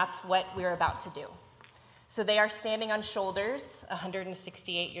 And that's what we're about to do. So they are standing on shoulders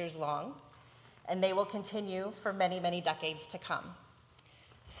 168 years long, and they will continue for many, many decades to come.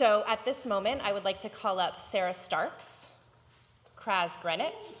 So at this moment, I would like to call up Sarah Starks, Kraz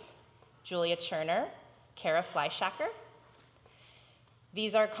Grenitz, Julia Cherner, Kara Fleischacker.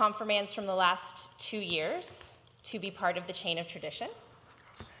 These are confirmands from the last 2 years to be part of the chain of tradition.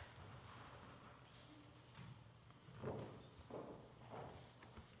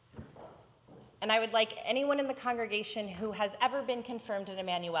 And I would like anyone in the congregation who has ever been confirmed in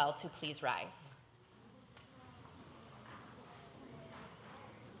Emmanuel to please rise.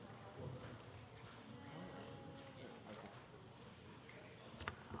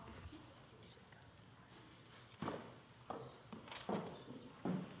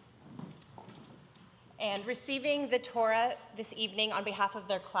 And receiving the Torah this evening on behalf of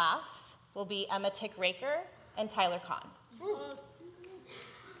their class will be Emma Tick-Raker and Tyler Kahn.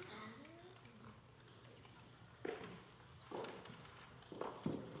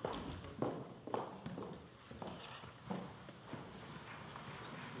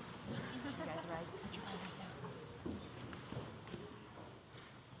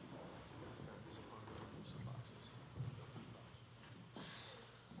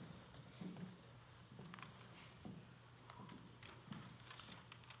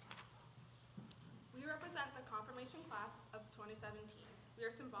 We represent the confirmation class of 2017. We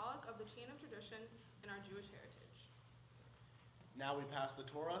are symbolic of the chain of tradition in our Jewish heritage. Now we pass the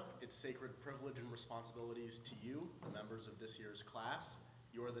Torah, its sacred privilege and responsibilities to you, the members of this year's class.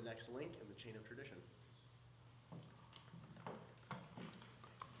 You are the next link in the chain of tradition.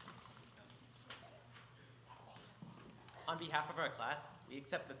 On behalf of our class, we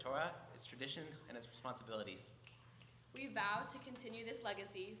accept the Torah, its traditions, and its responsibilities. We vow to continue this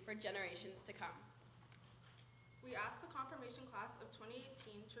legacy for generations to come. We ask the confirmation class of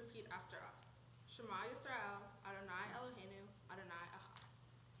 2018 to repeat after us. Shema Yisrael, Adonai Eloheinu, Adonai Echad.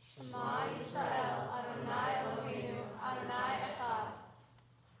 Shema Yisrael, Adonai Eloheinu, Adonai Echad.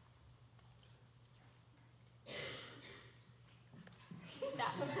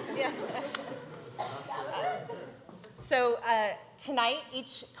 So tonight,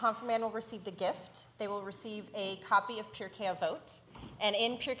 each confirmand will receive a gift. They will receive a copy of Pirkei Avot. And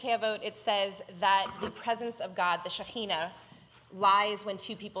in Pirkei Avot, it says that the presence of God, the Shekhinah, lies when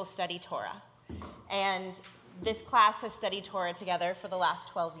two people study Torah. And this class has studied Torah together for the last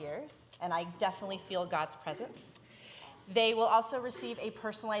 12 years, and I definitely feel God's presence. They will also receive a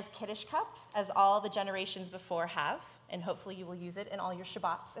personalized Kiddush cup, as all the generations before have, and hopefully you will use it in all your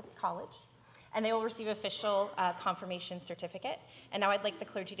Shabbats at college. And they will receive official confirmation certificate. And now I'd like the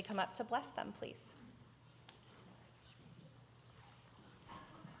clergy to come up to bless them, please.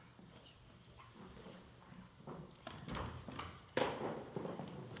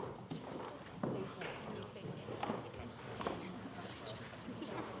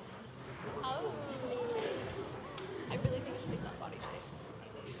 I really think it should be some body shape.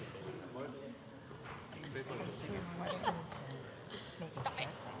 Stop it.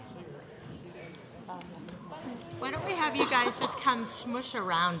 Why don't we have you guys just come smush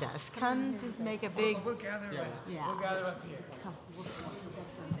around us? Come just make a big... We'll gather, yeah. We'll gather up here. Come.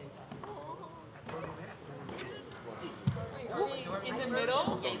 In the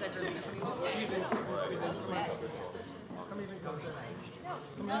middle? Yeah, you guys are in the middle. Come even closer.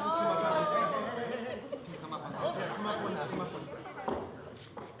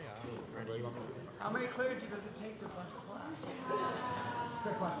 How many clergy does it take to bless the class?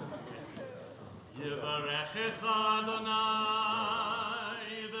 Good question. יברכך אדוני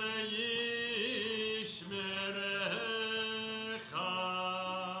וישמרך.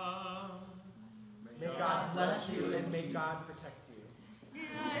 May God bless you and may God protect you.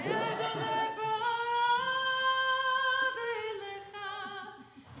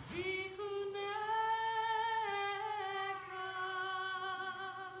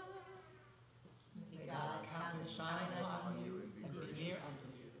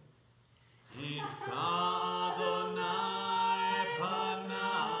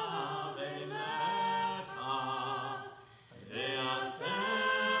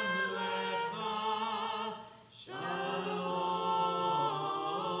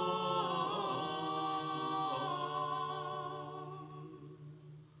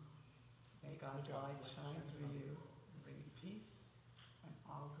 God's light shine through you, bringing peace and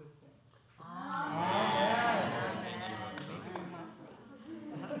all good things. Amen.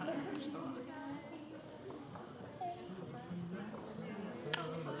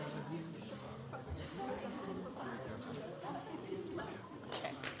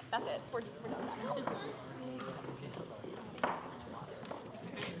 Okay, that's it. We're done now.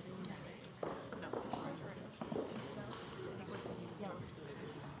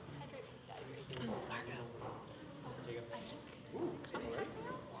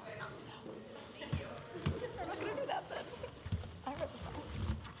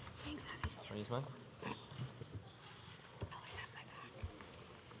 Want to use mine?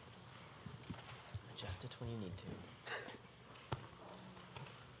 Adjust it when you need to.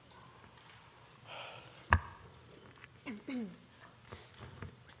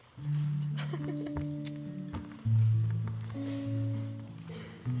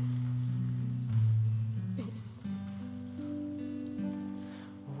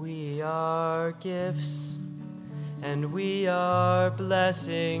 We are gifts, and we are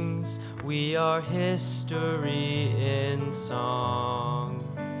blessings. We are history in song.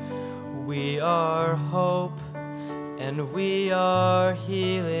 We are hope, and we are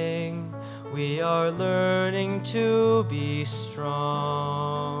healing. We are learning to be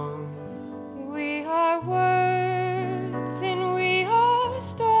strong. We are words and we are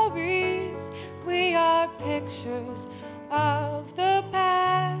stories. We are pictures of the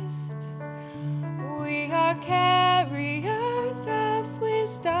past. We are carriers of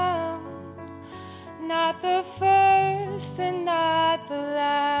wisdom, not the first and not the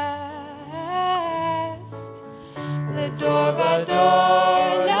last. Ledor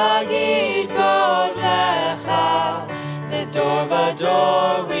vador nagid God lecha. Ledor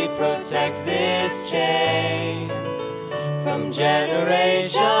vador we protect this chain. From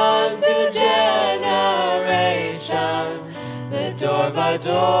generation to generation, Ledor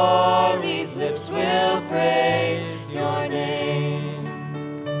vador these lips will praise your name.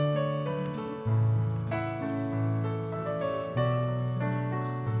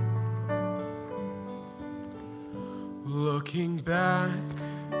 Looking back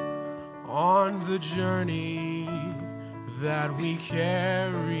on the journey that we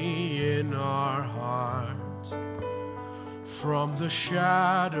carry in our hearts, from the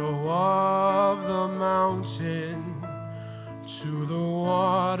shadow of the mountain to the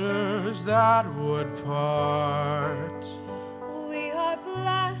waters that would part. We are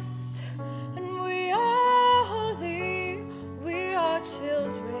blessed and we are holy. We are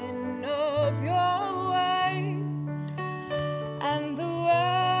children of your way. And the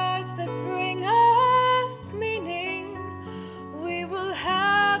words that bring us meaning, we will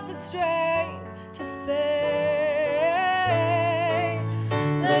have the strength to say.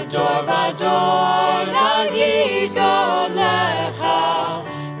 Ledor vador nagid God lecha.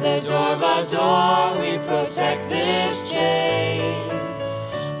 Ledor vador we protect this chain.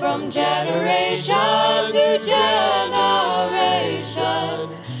 From generation to generation,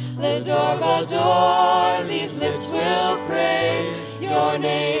 Ledor vador these lips will praise your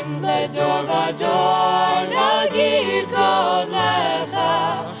name. Ledor vador nagid God lecha.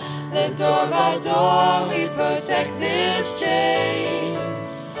 Ledor vador we protect this chain.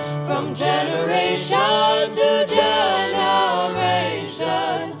 From generation to generation,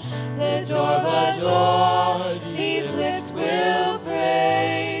 Ledor vador these lips will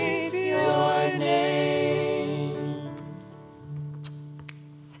praise your name.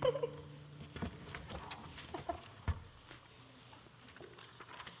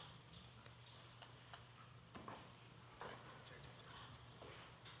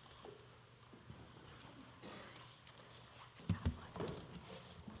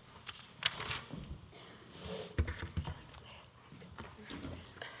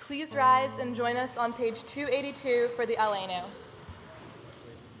 Please rise and join us on page 282 for the Aleinu.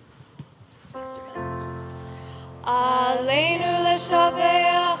 Aleinu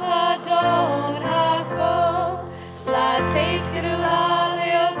leshabeach Adon hakol, latet gedula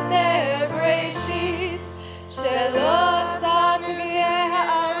leotzer breshit, shelo asanu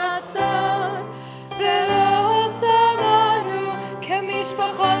ha'aratzon, velo samanu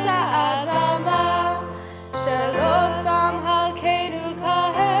kemishpachot ha'adama, shelo sam halkeinu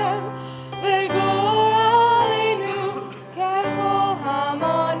kahem, v'goralenu kechol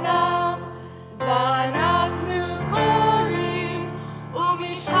hamonam, v'anachnu korim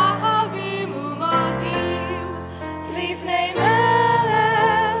u'mishachavim u'modim lifnei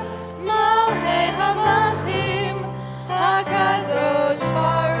melech malchei hamalchim hakadosh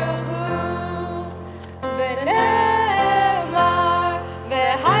baruch hu v'ne'emar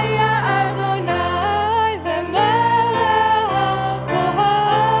v'haya Adonai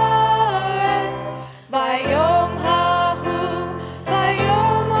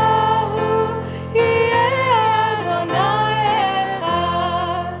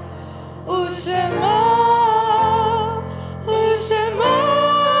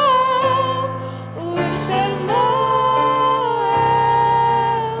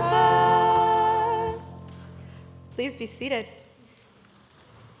seated.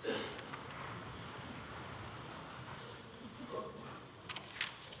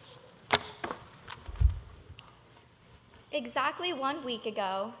 Exactly 1 week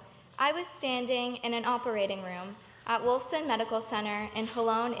ago, I was standing in an operating room at Wolfson Medical Center in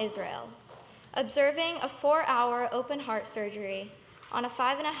Holon, Israel, observing a 4-hour open heart surgery on a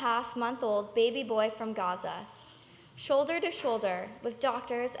 5.5-month-old baby boy from Gaza, shoulder to shoulder with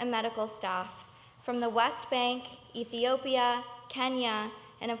doctors and medical staff from the West Bank, Ethiopia, Kenya,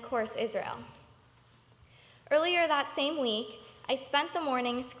 and of course, Israel. Earlier that same week, I spent the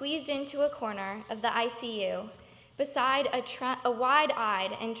morning squeezed into a corner of the ICU beside a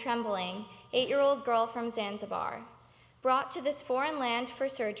wide-eyed and trembling 8-year-old girl from Zanzibar, brought to this foreign land for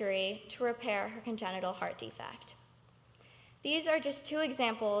surgery to repair her congenital heart defect. These are just 2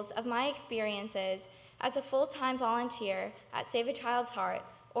 examples of my experiences as a full-time volunteer at Save a Child's Heart,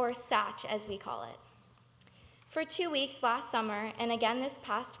 or SACH as we call it. For 2 weeks last summer, and again this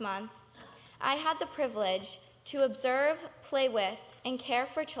past month, I had the privilege to observe, play with, and care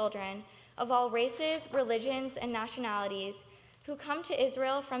for children of all races, religions, and nationalities who come to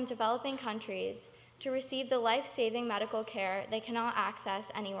Israel from developing countries to receive the life-saving medical care they cannot access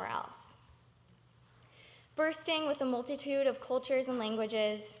anywhere else. Bursting with a multitude of cultures and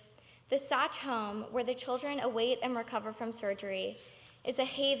languages, the SACH home, where the children await and recover from surgery, is a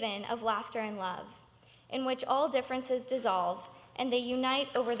haven of laughter and love, in which all differences dissolve and they unite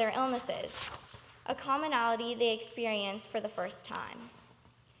over their illnesses, a commonality they experience for the first time.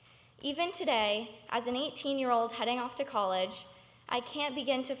 Even today, as an 18-year-old heading off to college, I can't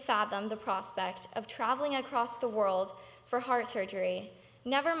begin to fathom the prospect of traveling across the world for heart surgery,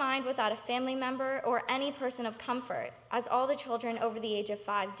 never mind without a family member or any person of comfort, as all the children over the age of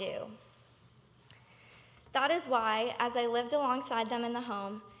 5 do. That is why, as I lived alongside them in the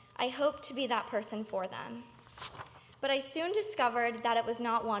home, I hoped to be that person for them. But I soon discovered that it was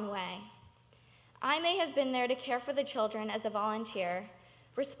not one way. I may have been there to care for the children as a volunteer,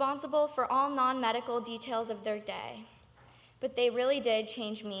 responsible for all non-medical details of their day, but they really did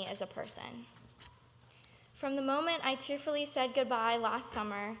change me as a person. From the moment I tearfully said goodbye last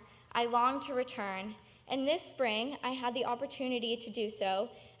summer, I longed to return, and this spring I had the opportunity to do so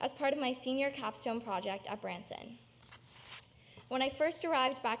as part of my senior capstone project at Branson. When I first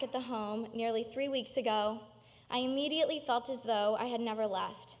arrived back at the home nearly 3 weeks ago, I immediately felt as though I had never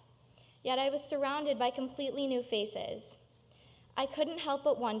left, yet I was surrounded by completely new faces. I couldn't help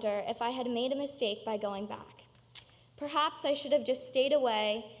but wonder if I had made a mistake by going back. Perhaps I should have just stayed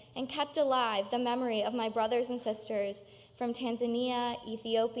away and kept alive the memory of my brothers and sisters from Tanzania,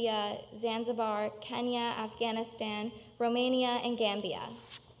 Ethiopia, Zanzibar, Kenya, Afghanistan, Romania, and Gambia.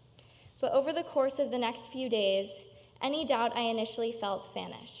 But over the course of the next few days, any doubt I initially felt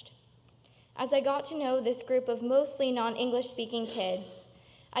vanished. As I got to know this group of mostly non-English speaking kids,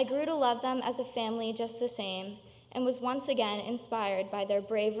 I grew to love them as a family just the same, and was once again inspired by their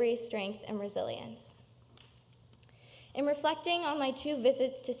bravery, strength, and resilience. In reflecting on my 2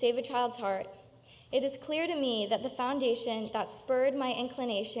 visits to Save a Child's Heart, it is clear to me that the foundation that spurred my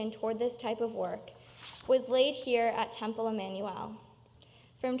inclination toward this type of work was laid here at Temple Emmanuel.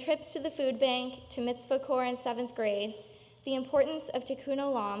 From trips to the food bank to mitzvah corps in 7th grade, the importance of Tikkun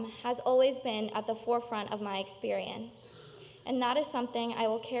Olam has always been at the forefront of my experience, and that is something I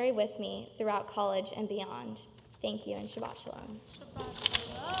will carry with me throughout college and beyond. Thank you, and Shabbat Shalom. Shabbat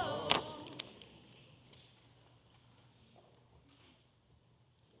Shalom.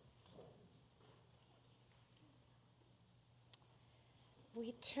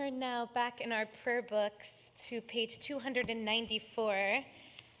 We turn now back in our prayer books to page 294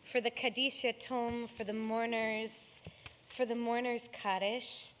 for the Kaddish Yatom, for the mourners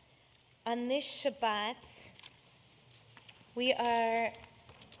Kaddish. On this Shabbat, we are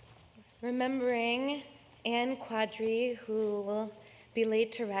remembering Anne Quadri, who will be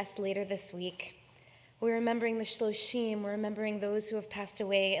laid to rest later this week. We're remembering the Shloshim. We're remembering those who have passed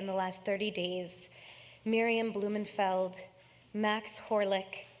away in the last 30 days. Miriam Blumenfeld, Max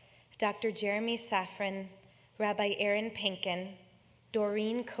Horlick, Dr. Jeremy Safran, Rabbi Aaron Pankin,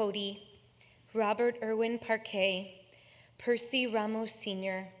 Doreen Cody, Robert Irwin Parquet, Percy Ramos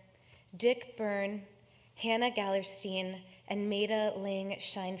Sr., Dick Byrne, Hannah Gallerstein, and Maida Lang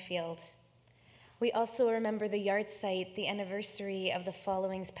Scheinfield. We also remember the yard site, the anniversary of the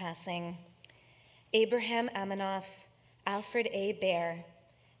following's passing: Abraham Amanoff, Alfred A. Baer,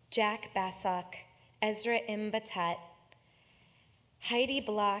 Jack Bassock, Ezra M. Batat, Heidi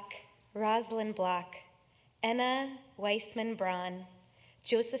Block, Rosalind Block, Enna Weissman-Braun,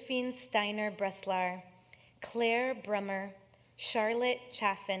 Josephine Steiner Breslar, Claire Brummer, Charlotte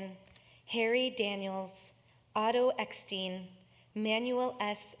Chaffin, Harry Daniels, Otto Eckstein, Manuel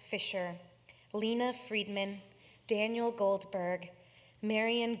S. Fisher, Lena Friedman, Daniel Goldberg,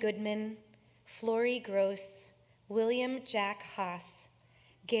 Marion Goodman, Flory Gross, William Jack Haas,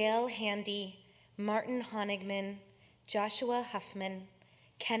 Gail Handy, Martin Honigman, Joshua Huffman,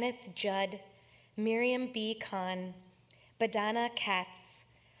 Kenneth Judd, Miriam B. Kahn, Badana Katz,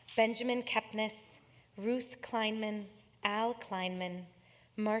 Benjamin Kepnes, Ruth Kleinman, Al Kleinman,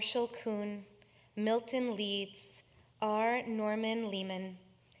 Marshall Kuhn, Milton Leeds, R. Norman Lehman,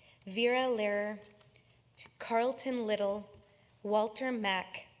 Vera Lehrer, Carlton Little, Walter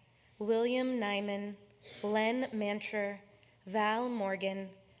Mack, William Nyman, Len Mantrer, Val Morgan,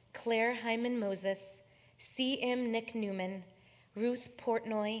 Claire Hyman Moses, C.M. Nick Newman, Ruth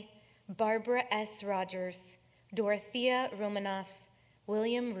Portnoy, Barbara S. Rogers, Dorothea Romanoff,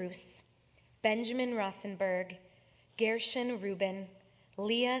 William Roos, Benjamin Rothenberg, Gershon Rubin,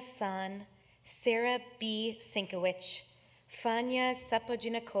 Leah San, Sarah B. Sienkiewicz, Fania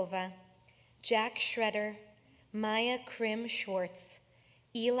Sapojinikova, Jack Schroeder, Maya Krim Schwartz,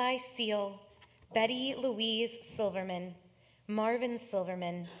 Eli Seal, Betty Louise Silverman, Marvin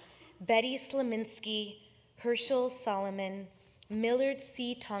Silverman, Betty Slaminski, Herschel Solomon, Millard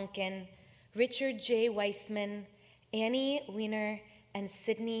C. Tonkin, Richard J. Weissman, Annie Wiener, and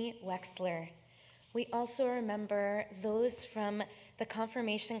Sydney Wexler. We also remember those from the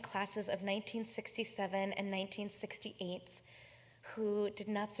confirmation classes of 1967 and 1968 who did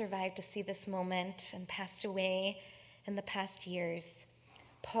not survive to see this moment and passed away in the past years.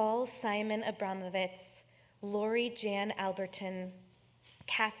 Paul Simon Abramovitz, Lori Jan Alberton,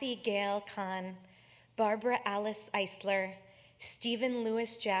 Kathy Gail Kahn, Barbara Alice Eisler, Stephen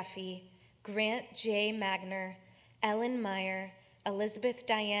Lewis Jaffe, Grant J. Magner, Ellen Meyer, Elizabeth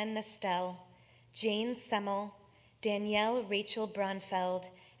Diane Nestel, Jane Semmel, Danielle Rachel Braunfeld,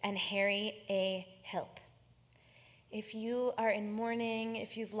 and Harry A. Hilp. If you are in mourning,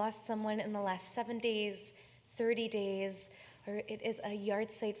 if you've lost someone in the last 7 days, 30 days, or it is a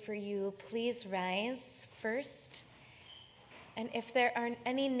yard site for you, please rise first. And if there are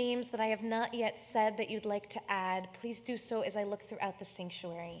any names that I have not yet said that you'd like to add, please do so as I look throughout the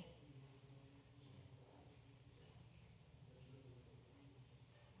sanctuary.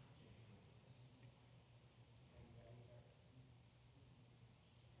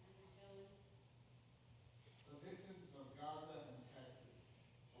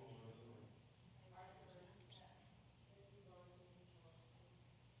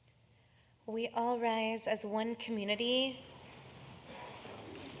 We all rise as one community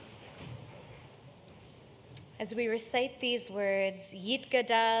as we recite these words,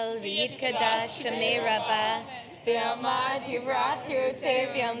 Yitgadal v'yitkadash Shemei Rabbah v'yamad yivrach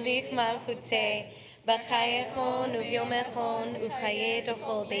yirtzeh v'yamlich malchuteh b'chayechon uvyomechon uv'chayei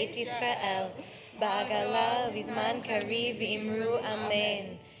tochol Beit Yisrael ba'agala v'zman kariv v'imru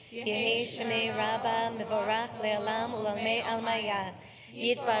amen Yehei Shemei Rabbah mevorach le'alam u'lalmei almaya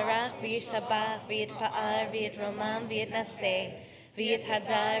Yitbarach v'yishtabach v'yitpa'ar v'yitromam v'yitnaseh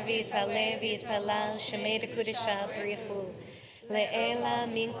v'yithadar v'yitvale v'yitfalal shemei dekudisha b'richu le'ela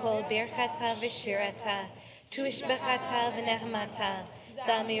min kol birchata v'shirata tushbechata v'nehmata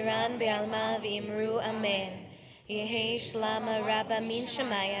damiran be'alma v'imru amen Yehei shlama rabba min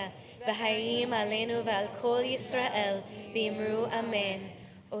shemaya v'hayim aleinu v'al kol Yisrael v'imru amen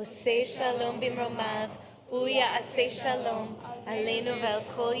Osei shalom b'mromav Uya aseh shalom, aleinu ve'al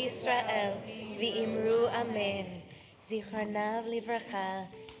kol Yisrael, v'imru amen. Zicharnav livracha,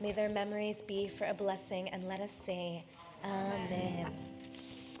 may their memories be for a blessing, and let us say, amen.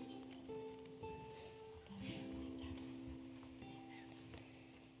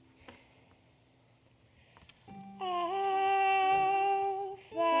 I'll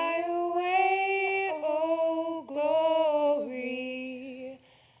fly away, oh glory.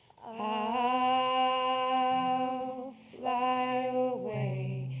 I'll fly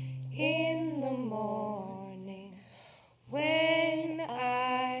away in the morning when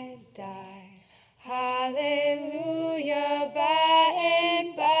I die. Hallelujah, by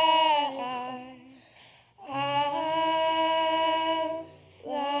and by. I'll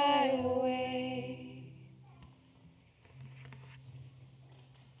fly away.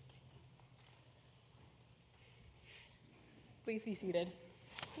 Please be seated.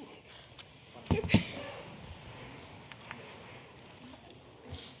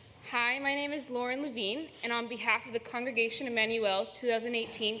 Hi, my name is Lauren Levine, and on behalf of the Congregation Emmanuel's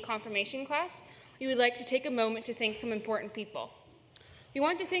 2018 confirmation class, we would like to take a moment to thank some important people. We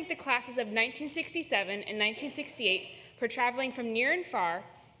want to thank the classes of 1967 and 1968 for traveling from near and far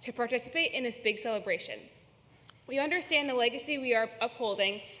to participate in this big celebration. We understand the legacy we are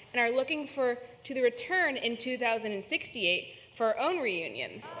upholding and are looking to the return in 2068 for our own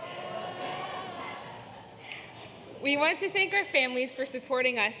reunion. We want to thank our families for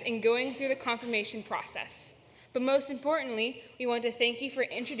supporting us in going through the confirmation process. But most importantly, we want to thank you for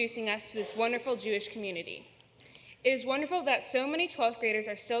introducing us to this wonderful Jewish community. It is wonderful that so many 12th graders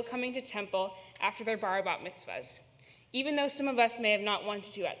are still coming to Temple after their bar bat mitzvahs, even though some of us may have not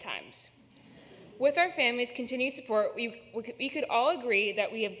wanted to at times. With our families' continued support, we could all agree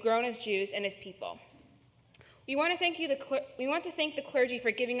that we have grown as Jews and as people. We want to thank the clergy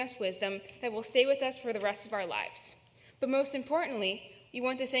for giving us wisdom that will stay with us for the rest of our lives. But most importantly, we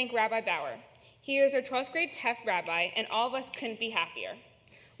want to thank Rabbi Bauer. He is our 12th grade TEF rabbi, and all of us couldn't be happier.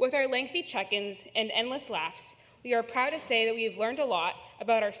 With our lengthy check-ins and endless laughs, we are proud to say that we have learned a lot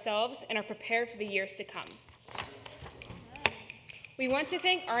about ourselves and are prepared for the years to come. We want to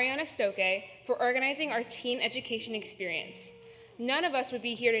thank Ariana Stoke for organizing our teen education experience. None of us would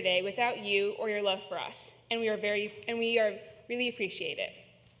be here today without you or your love for us, and we really appreciate it.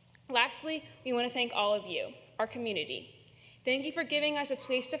 Lastly, we want to thank all of you, our community. Thank you for giving us a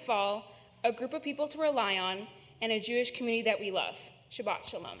place to fall, a group of people to rely on, and a Jewish community that we love. Shabbat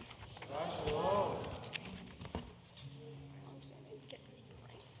Shalom. Shabbat Shalom.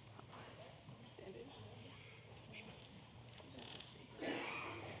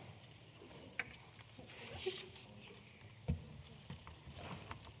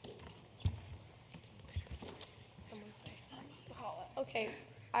 Okay,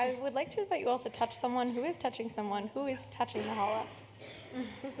 I would like to invite you all to touch someone who is touching someone who is touching the challah.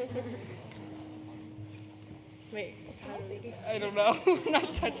 Wait, I don't know. We're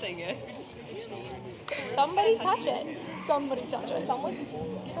not touching it. Somebody touch it. Somebody touch it. Somebody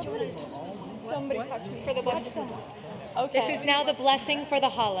touch me. For the blessing. Okay. This is now the blessing for the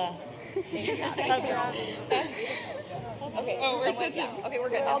challah. Okay. Oh, we're touching. Okay, we're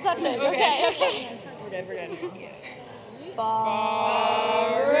good. I'll touch it. Okay. We're good.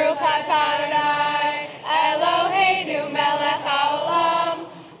 Baruch atah Adonai Eloheinu melech haolam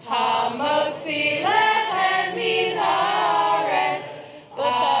hamotzi lechem min haaretz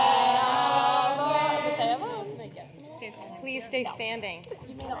Please stay standing.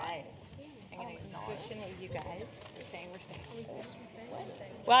 I'm going to squish in with you guys.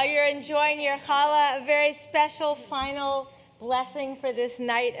 While you're enjoying your challah, a very special final blessing for this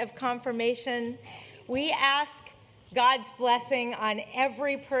night of confirmation, we ask God's blessing on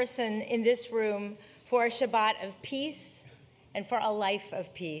every person in this room for a Shabbat of peace and for a life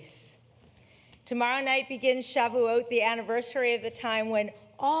of peace. Tomorrow night begins Shavuot, the anniversary of the time when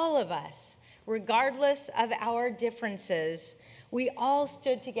all of us, regardless of our differences, we all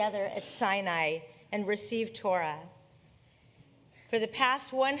stood together at Sinai and received Torah. For the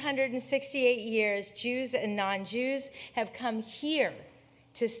past 168 years, Jews and non-Jews have come here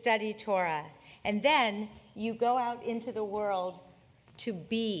to study Torah. And then you go out into the world to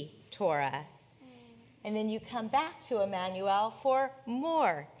be Torah. And then you come back to Emmanuel for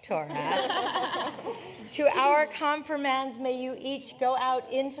more Torah. To our confirmands, may you each go out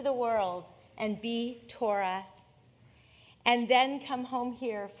into the world and be Torah, and then come home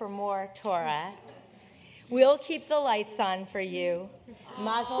here for more Torah. We'll keep the lights on for you.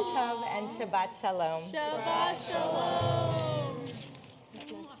 Mazel Tov and Shabbat Shalom. Shabbat Shalom.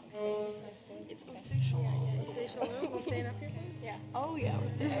 Say shalom. We'll say it up here, please? Yeah. Oh, yeah, we're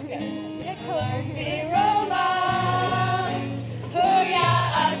staying. Okay. Get close. Huya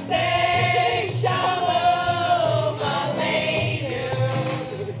aseh shalom aleinu.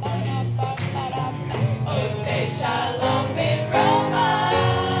 Oseh shalom biroma.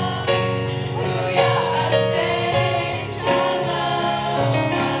 Huya aseh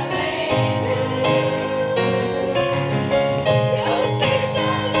shalom aleinu. Oseh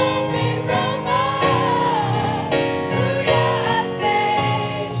shalom biroma. Huya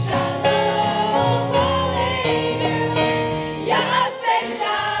aseh shalom aleinu.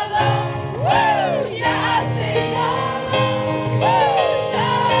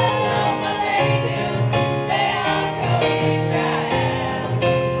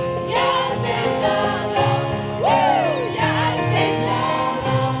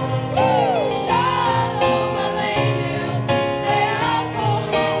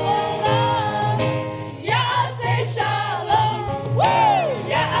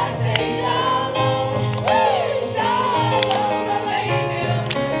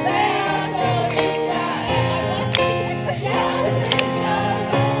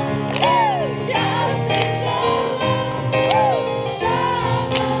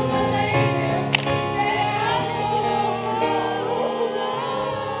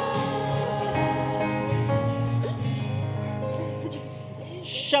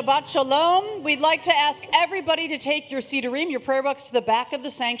 Shabbat Shalom. We'd like to ask everybody to take your Sidurim, your prayer books, to the back of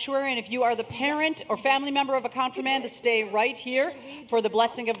the sanctuary. And if you are the parent or family member of a confirmand, to stay right here for the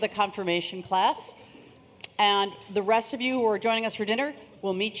blessing of the confirmation class. And the rest of you who are joining us for dinner,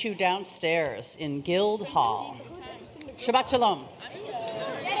 we'll meet you downstairs in Guild Hall. Shabbat Shalom.